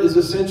matter is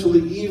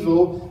essentially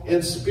evil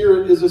and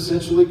spirit is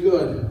essentially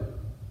good.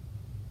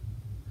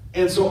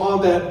 And so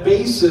on that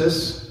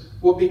basis,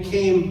 what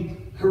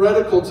became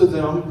heretical to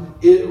them,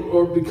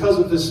 or because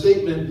of this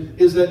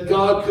statement, is that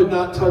God could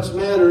not touch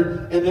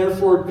matter, and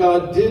therefore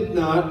God did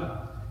not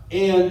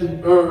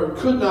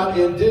could not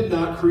and did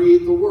not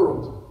create the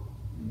world.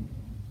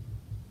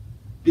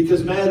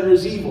 Because matter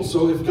is evil.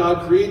 So if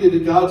God created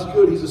it, God's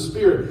good. He's a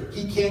spirit.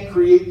 He can't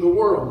create the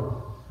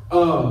world.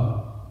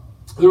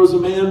 There was a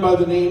man by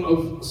the name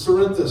of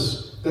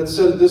Cerinthus that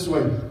said it this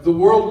way: the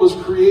world was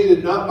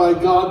created not by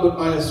God, but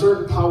by a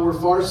certain power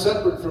far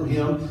separate from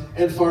him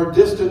and far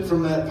distant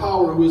from that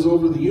power who is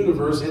over the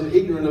universe and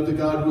ignorant of the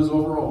God who is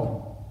over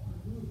all.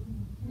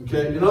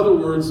 Okay? In other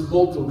words,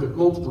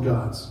 multiple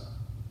gods.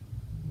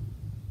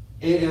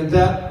 And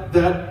that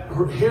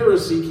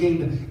heresy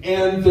came,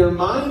 and their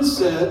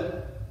mindset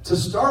to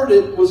start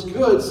it was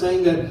good,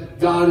 saying that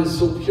God is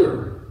so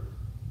pure.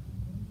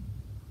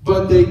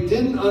 But they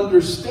didn't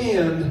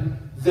understand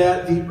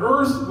that the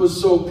earth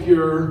was so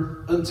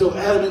pure until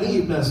Adam and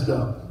Eve messed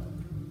up.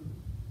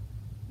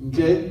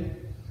 Okay?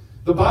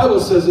 The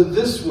Bible says it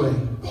this way.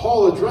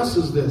 Paul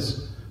addresses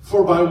this.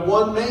 For by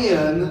one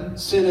man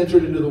sin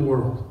entered into the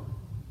world.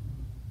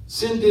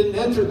 Sin didn't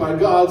enter by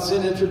God,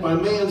 sin entered by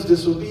man's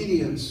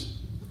disobedience.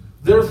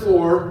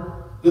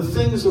 Therefore, the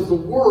things of the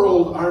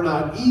world are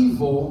not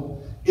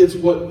evil. It's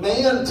what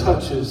man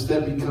touches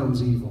that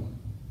becomes evil,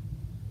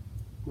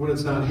 when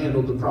it's not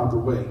handled the proper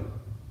way,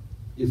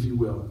 if you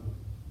will.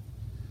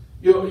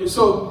 You know,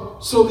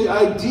 so the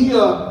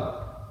idea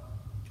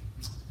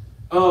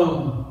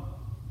of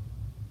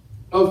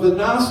the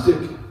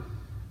Gnostic,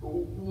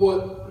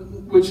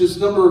 which is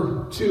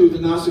number 2, the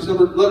Gnostics,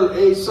 letter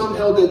A, some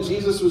held that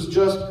Jesus was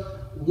just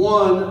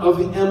one of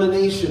the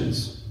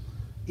emanations.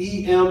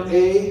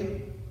 EMA,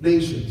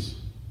 nations.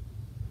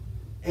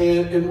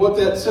 And what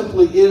that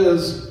simply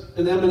is,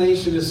 an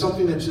emanation is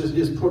something that just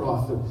is put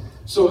off them.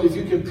 So if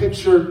you can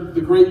picture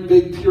the great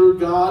big pure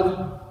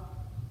God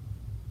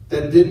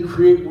that didn't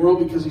create world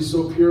because he's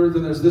so pure,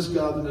 then there's this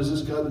God, then there's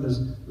this God, then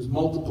there's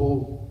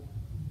multiple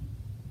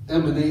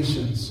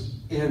emanations.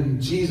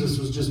 And Jesus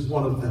was just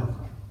one of them.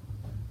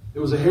 It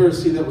was a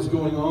heresy that was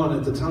going on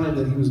at the time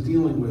that he was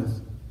dealing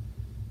with.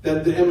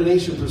 That the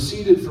emanation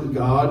proceeded from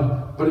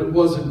God, but it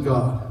wasn't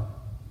God.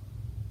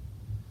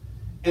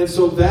 And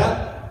so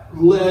that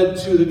led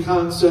to the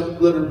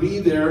concept, letter B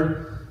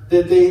there,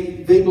 that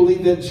they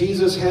believed that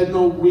Jesus had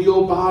no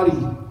real body.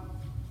 So,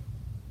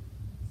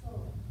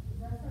 is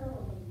that sort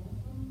of what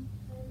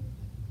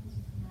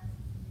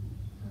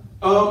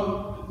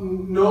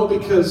Muslim? No,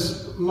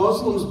 because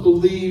Muslims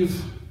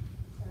believe...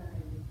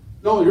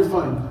 No, you're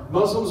fine.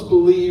 Muslims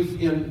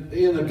believe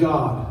in a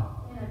God.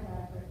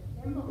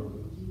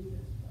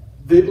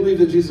 They believe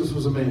that Jesus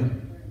was a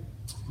man.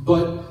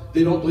 But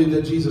they don't believe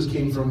that Jesus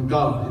came from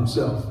God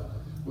himself.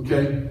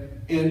 Okay?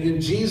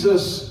 And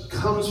Jesus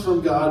comes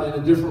from God in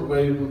a different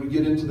way. When we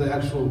get into the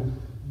actual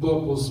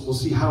book, we'll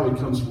see how he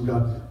comes from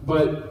God.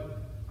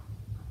 But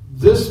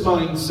this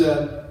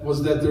mindset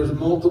was that there's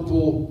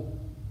multiple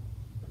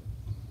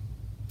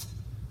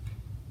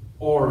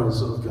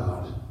auras of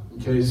God.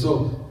 Okay?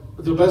 So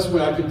the best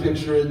way I can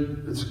picture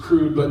it, it's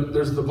crude, but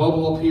there's the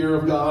bubble up here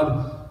of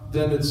God.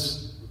 Then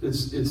it's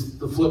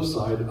the flip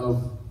side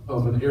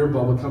of an air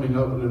bubble coming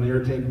up in an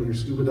air tank when you're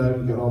scuba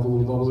diving. You got all the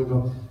little bubbles that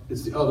go.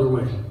 It's the other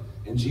way.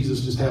 And Jesus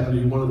just happened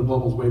to be one of the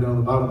bubbles way down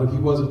the bottom, but he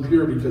wasn't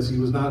pure because he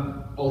was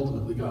not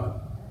ultimately God.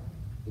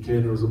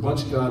 Okay, there was a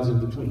bunch of gods in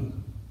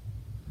between.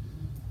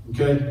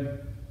 Okay?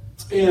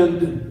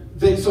 And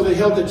they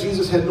held that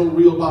Jesus had no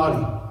real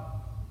body.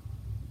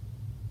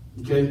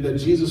 Okay, that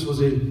Jesus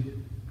was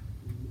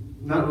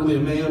not really a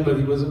man, but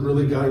he wasn't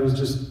really a guy. He was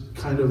just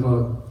kind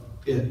of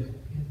it.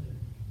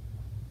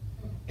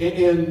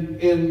 And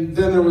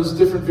then there was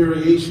different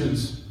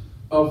variations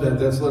of that.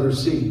 That's letter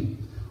C.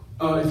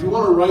 If you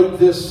want to write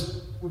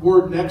this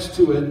word next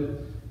to it,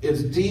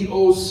 it's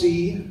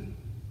Docetism.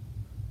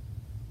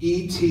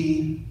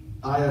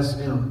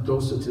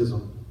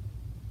 Docetism.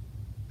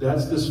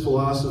 That's the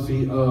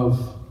philosophy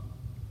of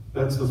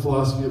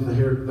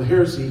the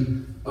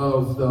heresy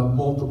of the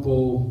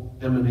multiple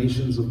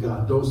emanations of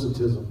God.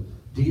 Docetism.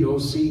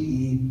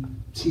 Docetism.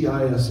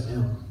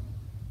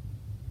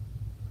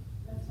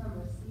 That's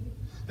number C.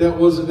 That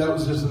was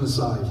just an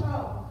aside.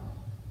 Oh.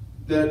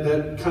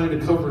 That kind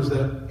of covers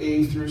that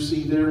A through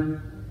C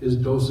there is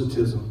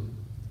Docetism.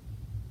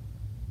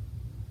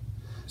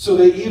 So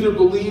they either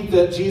believed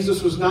that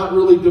Jesus was not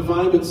really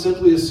divine, but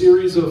simply a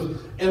series of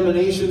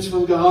emanations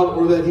from God,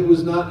 or that he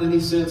was not in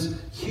any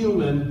sense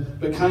human,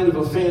 but kind of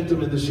a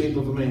phantom in the shape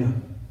of a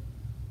man.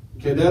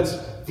 Okay,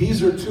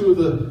 these are two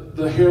of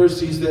the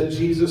heresies that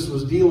Jesus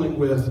was dealing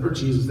with,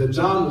 that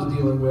John was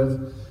dealing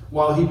with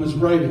while he was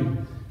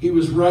writing. He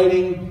was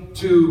writing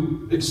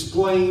to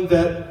explain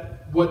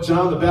that what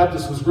John the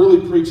Baptist was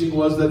really preaching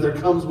was that there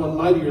comes one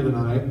mightier than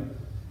I,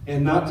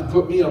 and not to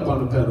put me up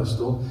on a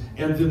pedestal.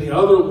 And then the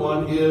other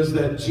one is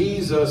that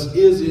Jesus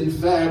is in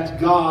fact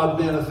God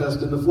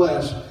manifest in the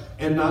flesh,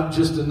 and not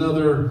just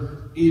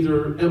another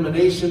either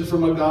emanation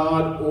from a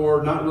God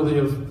or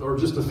or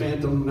just a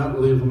phantom, not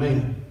really of a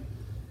man.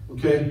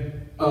 Okay?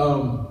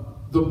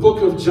 The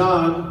book of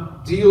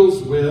John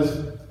deals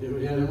with,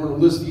 and I'm going to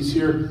list these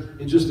here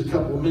in just a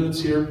couple of minutes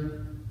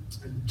here.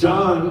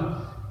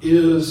 John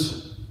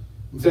is,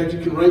 in fact,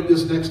 you can write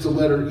this next to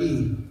letter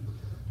E.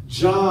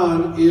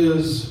 John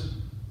is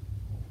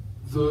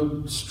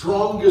the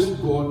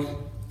strongest book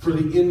for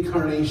the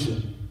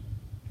incarnation.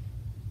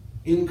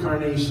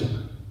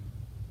 Incarnation.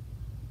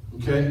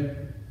 Okay?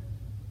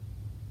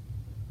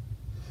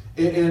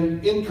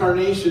 And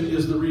incarnation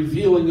is the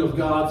revealing of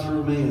God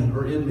through man,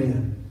 or in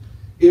man.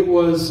 It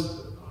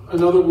was,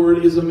 another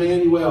word is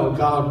Emmanuel,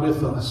 God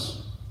with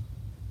us.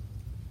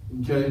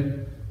 Okay?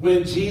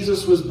 When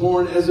Jesus was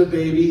born as a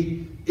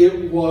baby,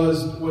 it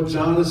was what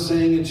John is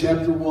saying in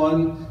chapter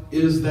 1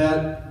 is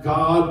that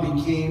God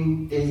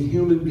became a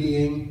human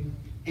being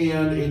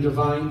and a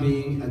divine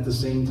being at the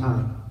same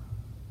time.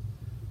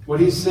 What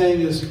he's saying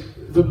is,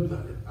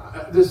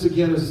 this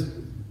again is,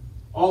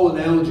 all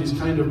analogies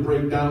kind of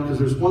break down, because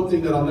there's one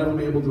thing that I'll never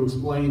be able to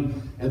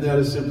explain, and that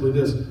is simply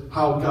this: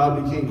 how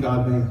God became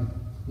God-man.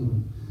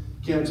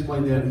 Can't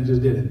explain that, he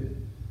just did it.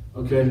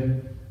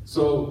 Okay?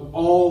 So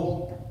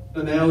all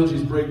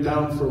analogies break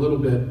down for a little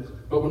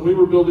bit, but when we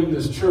were building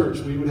this church,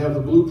 we would have the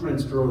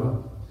blueprints drawn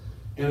up.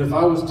 And if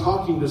I was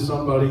talking to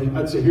somebody,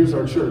 I'd say, here's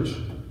our church.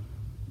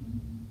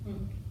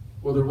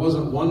 Well, there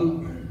wasn't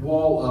one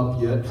wall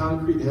up yet.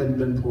 Concrete hadn't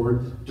been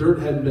poured. Dirt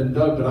hadn't been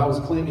dug, but I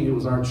was claiming it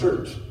was our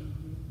church.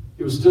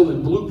 It was still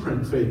in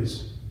blueprint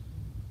phase.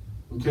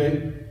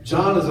 Okay?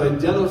 John is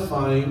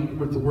identifying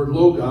with the word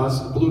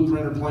logos, a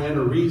blueprint or plan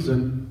or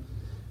reason.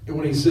 And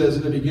when he says,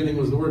 in the beginning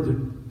was the word,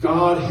 that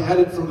God had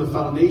it from the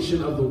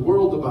foundation of the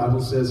world, the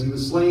Bible says. He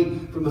was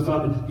slain from the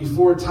foundation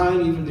before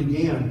time even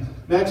began.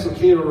 Max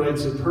Lucado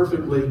writes it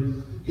perfectly.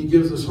 He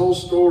gives this whole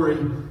story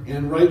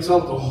and writes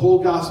out the whole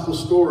gospel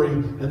story.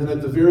 And then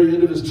at the very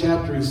end of his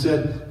chapter, he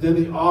said, then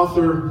the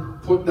author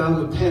put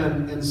down the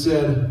pen and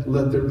said,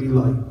 let there be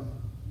light.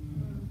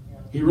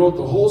 He wrote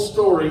the whole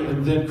story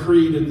and then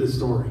created the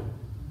story.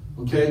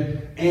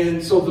 Okay?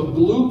 And so the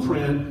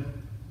blueprint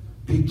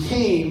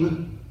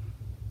became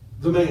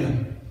the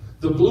man.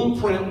 The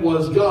blueprint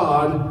was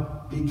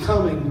God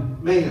becoming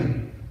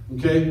man.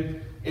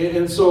 Okay?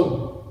 And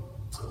so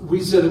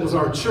we said it was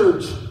our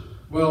church.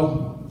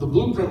 Well, the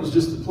blueprint was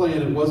just the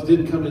plan. It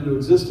didn't come into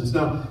existence.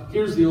 Now,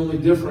 here's the only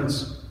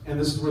difference, and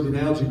this is where the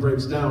analogy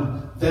breaks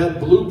down. That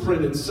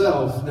blueprint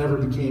itself never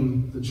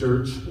became the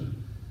church.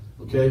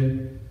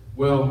 Okay?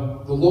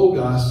 Well, the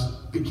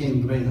Logos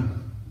became the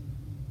man.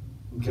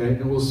 Okay?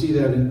 And we'll see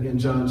that in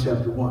John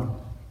chapter 1.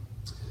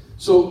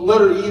 So,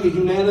 letter E, the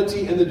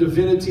humanity and the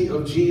divinity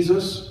of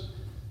Jesus.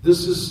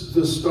 This is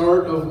the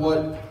start of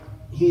what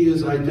he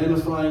is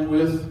identifying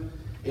with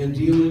and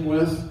dealing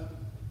with.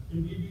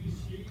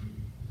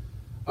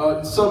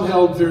 Some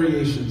held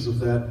variations of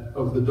that,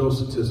 of the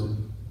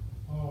Docetism.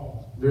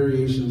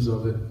 Variations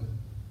of it.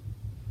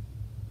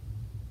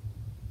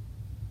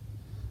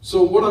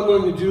 So what I'm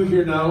going to do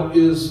here now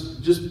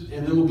is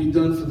and then we'll be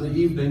done for the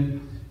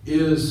evening,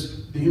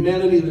 is the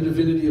humanity and the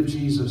divinity of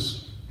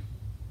Jesus.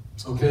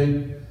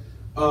 Okay?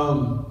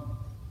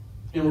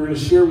 And we're going to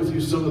share with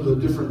you some of the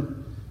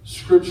different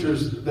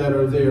scriptures that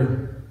are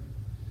there.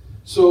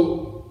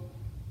 So,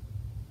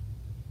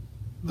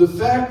 the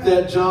fact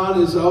that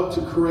John is out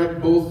to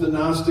correct both the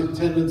Gnostic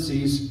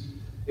tendencies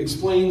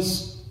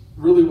explains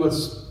really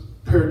what's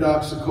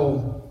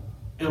paradoxical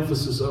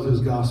emphasis of his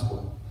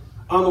gospel.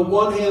 On the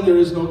one hand, there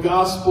is no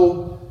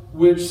gospel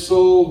which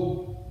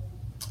so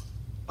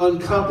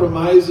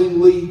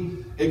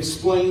uncompromisingly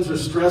explains or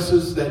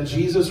stresses that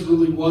Jesus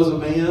really was a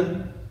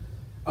man.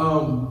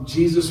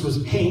 Jesus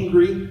was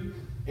angry,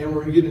 and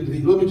we're going to get into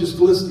these. Let me just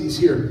list these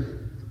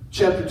here.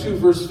 Chapter 2,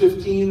 verse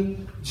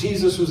 15,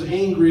 Jesus was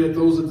angry at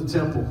those at the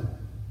temple.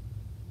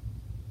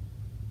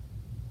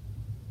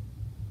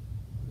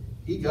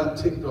 He got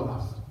ticked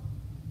off.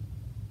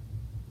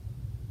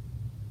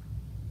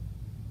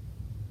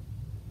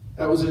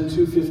 That was in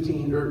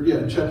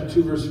chapter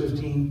 2, verse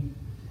 15.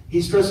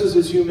 He stresses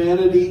his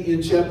humanity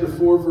in chapter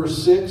 4,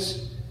 verse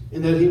 6,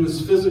 in that he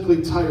was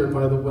physically tired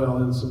by the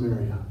well in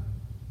Samaria.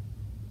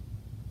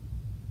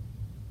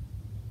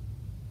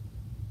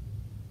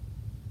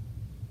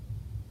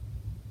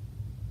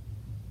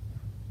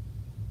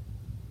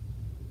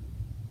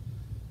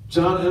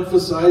 John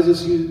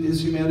emphasizes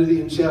his humanity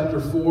in chapter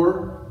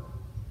 4,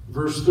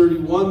 verse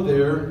 31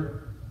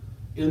 there,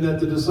 in that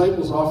the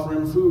disciples offer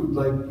him food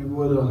like you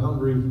would a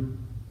hungry.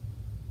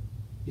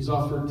 He's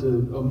offered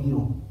to a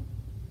meal,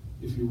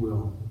 if you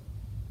will.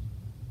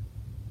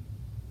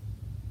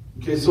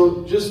 Okay,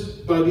 so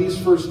just by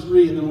these first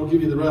three, and then we'll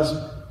give you the rest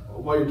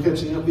while you're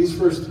catching up. These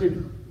first three,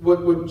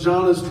 what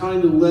John is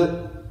trying to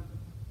let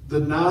the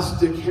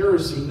Gnostic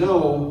heresy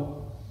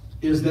know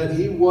is that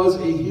he was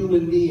a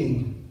human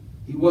being.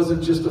 He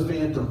wasn't just a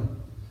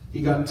phantom.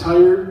 He got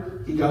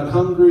tired, he got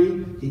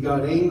hungry, he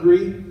got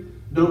angry.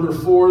 Number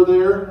 4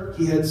 there,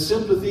 he had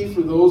sympathy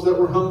for those that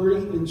were hungry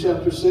in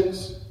chapter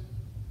 6.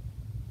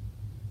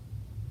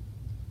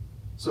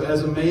 So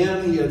as a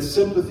man, he had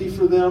sympathy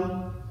for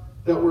them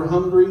that were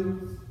hungry.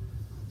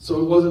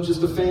 So it wasn't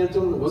just a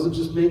phantom, it wasn't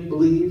just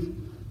make-believe.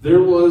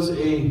 There was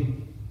a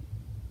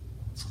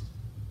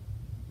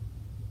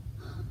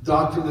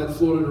doctrine that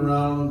floated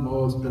around,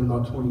 it's been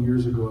about 20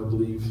 years ago, I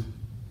believe,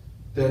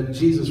 that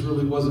Jesus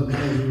really wasn't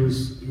man,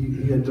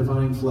 he had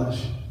divine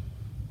flesh.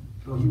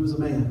 No, he was a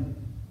man.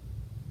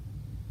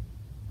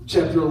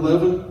 Chapter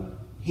 11,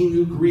 he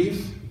knew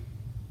grief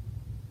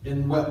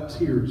and wept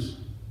tears.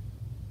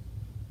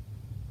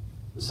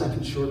 The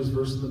second shortest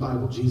verse in the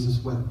Bible,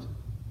 Jesus wept.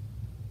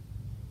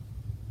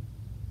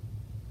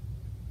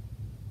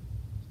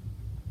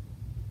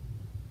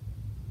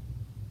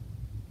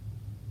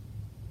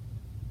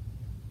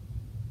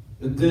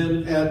 And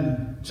then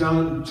at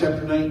John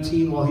chapter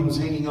 19, while he was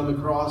hanging on the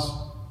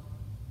cross,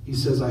 he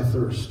says, I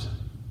thirst.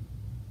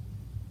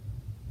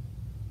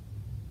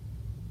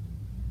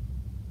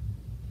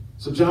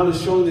 So John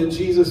is showing that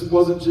Jesus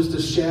wasn't just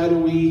a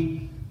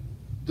shadowy,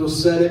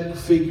 docetic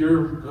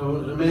figure,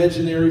 an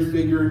imaginary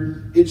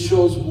figure. It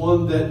shows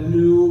one that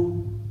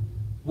knew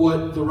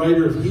what the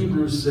writer of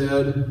Hebrews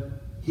said.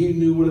 He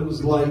knew what it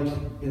was like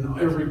in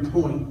every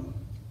point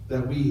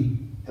that we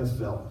have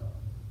felt.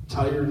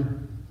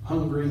 Tired,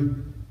 hungry,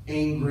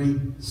 angry,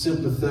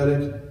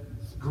 sympathetic,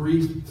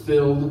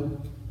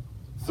 grief-filled,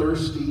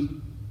 thirsty.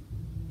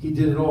 He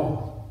did it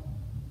all.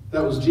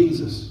 That was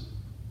Jesus.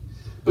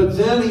 But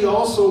then he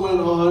also went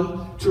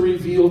on to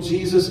reveal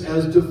Jesus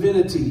as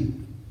divinity.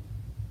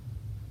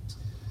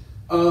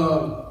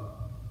 The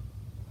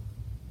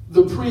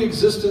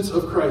pre-existence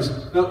of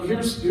Christ. Now,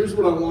 here's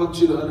what I want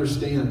you to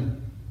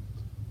understand.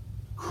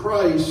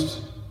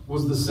 Christ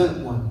was the sent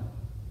one.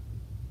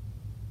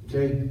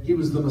 Okay? He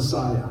was the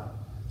Messiah.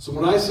 So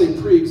when I say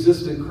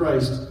pre-existent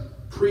Christ,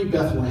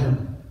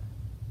 pre-Bethlehem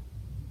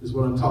is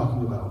what I'm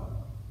talking about.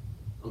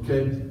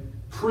 Okay?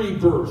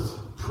 Pre-birth,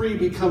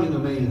 pre-becoming a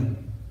man.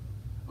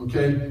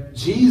 Okay?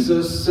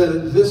 Jesus said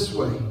it this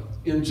way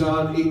in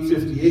John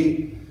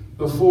 8:58,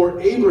 before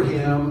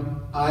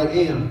Abraham, I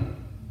am.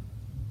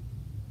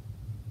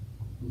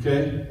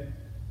 Okay?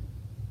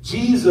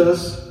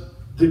 Jesus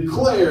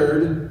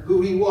declared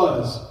who he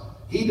was.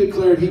 He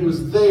declared he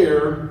was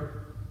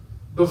there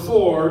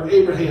before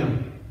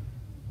Abraham.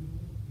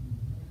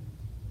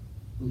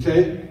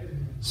 Okay?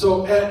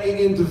 So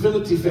in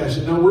divinity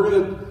fashion. Now we're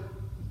going to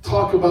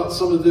talk about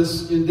some of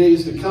this in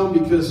days to come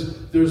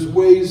because there's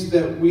ways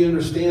that we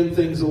understand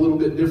things a little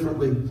bit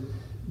differently.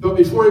 But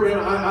before Abraham,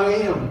 I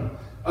am.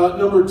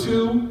 Number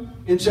 2,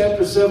 in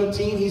chapter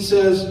 17, he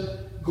says,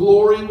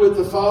 glory with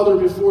the Father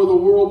before the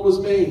world was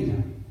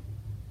made.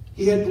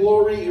 He had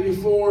glory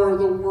before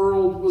the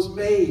world was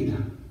made.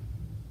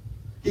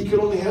 He could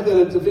only have that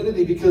at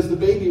divinity because the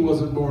baby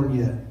wasn't born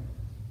yet.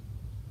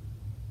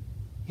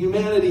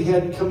 Humanity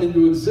hadn't come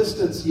into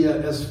existence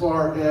yet as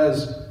far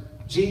as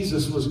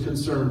Jesus was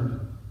concerned.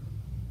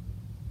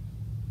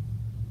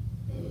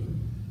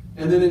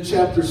 And then in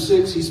chapter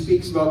 6, he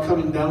speaks about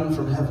coming down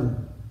from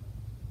heaven.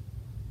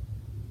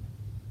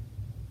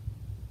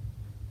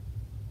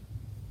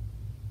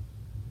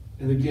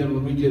 And again,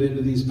 when we get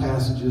into these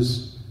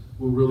passages,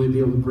 we'll really be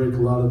able to break a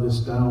lot of this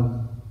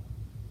down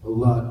a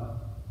lot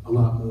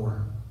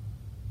more.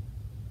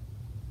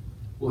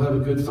 We'll have a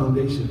good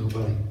foundation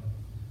by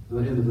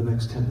the end of the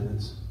next 10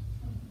 minutes.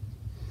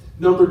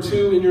 Number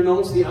 2 in your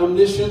notes, the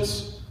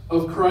omniscience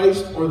of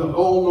Christ, or the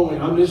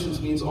all-knowing. Omniscience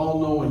means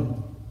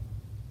all-knowing.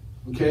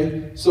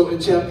 Okay? So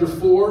in chapter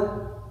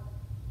 4,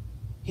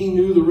 he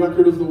knew the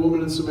record of the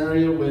woman in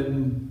Samaria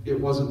when it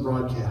wasn't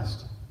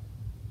broadcast.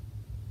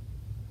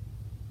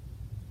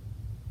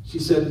 She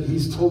said,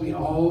 he's told me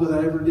all that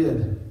I ever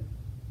did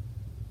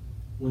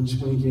when he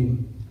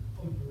came.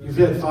 You've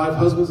had 5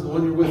 husbands, and the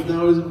one you're with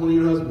now isn't one of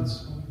your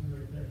husbands.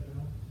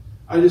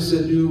 I just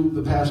said, knew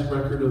the past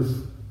record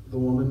of the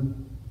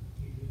woman.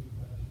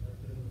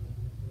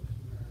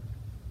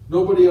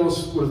 Nobody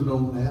else would have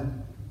known that.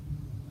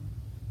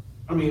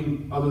 I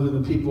mean, other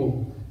than the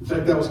people. In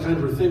fact, that was kind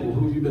of her thing. Well,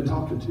 who have you been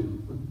talking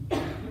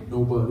to?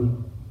 Nobody.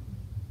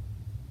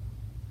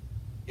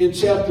 In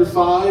chapter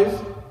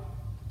 5,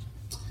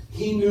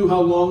 he knew how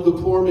long the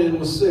poor man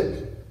was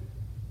sick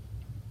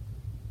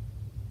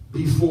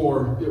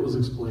before it was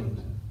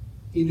explained.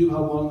 He knew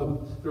how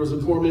long there was a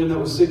poor man that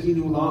was sick. He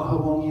knew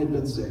how long he had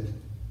been sick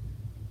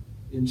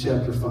in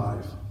chapter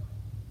 5.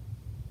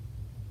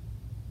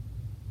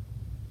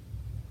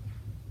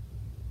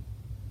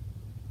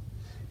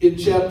 In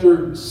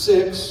chapter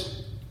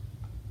 6,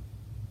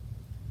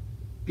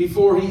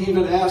 before he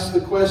even asked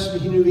the question,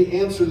 he knew the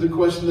answer to the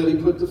question that he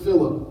put to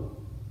Philip.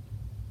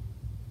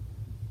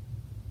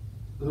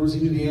 In other words,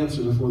 he knew the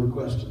answer before the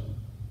question.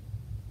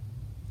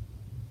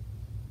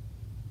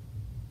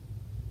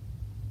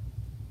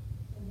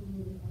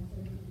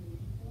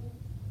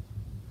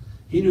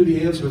 He knew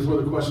the answer before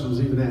the question was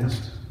even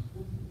asked.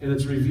 And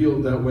it's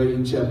revealed that way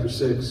in chapter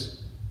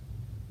 6.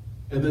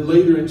 And then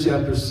later in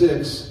chapter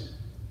 6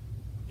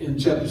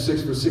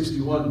 verse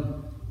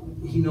 61,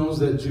 he knows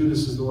that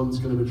Judas is the one that's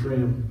going to betray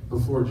him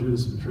before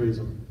Judas betrays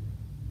him.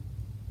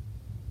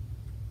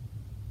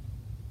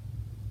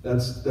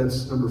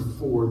 That's number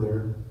 4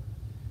 there.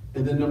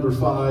 And then number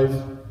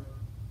 5,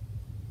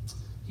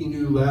 he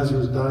knew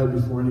Lazarus died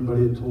before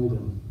anybody had told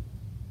him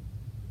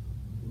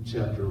in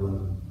chapter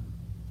 11.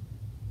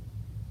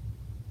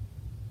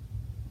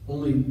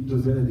 Only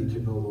divinity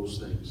can know those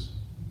things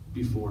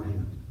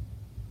beforehand.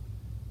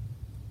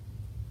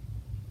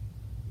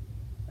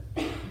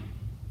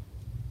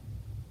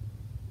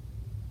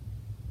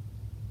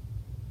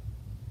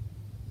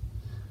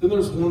 Then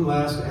there's one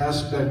last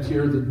aspect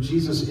here, the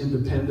Jesus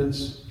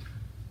independence.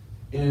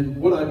 And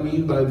what I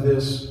mean by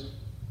this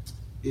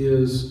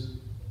is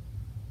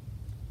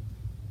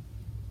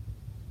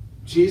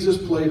Jesus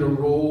played a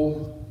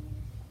role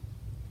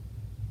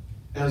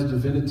as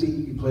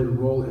divinity. He played a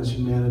role as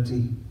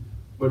humanity.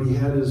 But he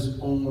had his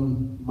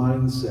own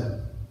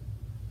mindset,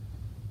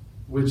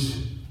 which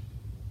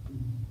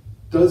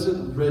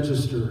doesn't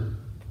register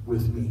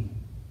with me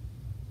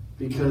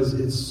because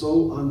it's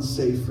so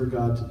unsafe for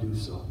God to do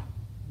so.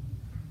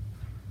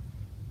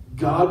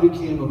 God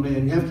became a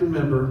man. You have to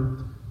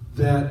remember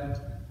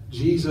that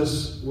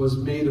Jesus was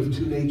made of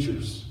 2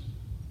 natures.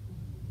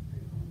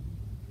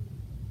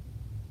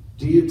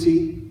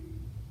 Deity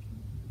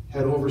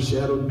had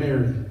overshadowed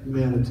Mary,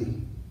 humanity.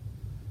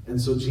 And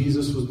so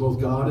Jesus was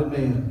both God and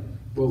man,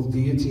 both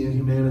deity and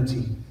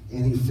humanity,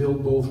 and he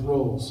filled both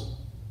roles.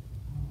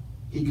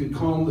 He could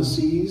calm the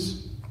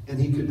seas, and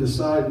he could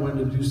decide when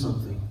to do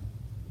something.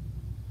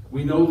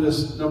 We know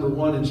this, number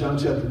 1, in John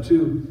chapter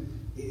 2.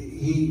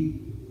 He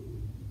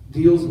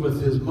deals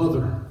with his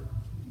mother.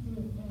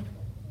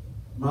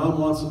 Mom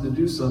wants him to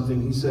do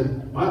something. He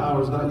said, my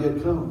hour's not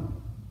yet come.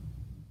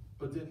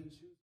 But then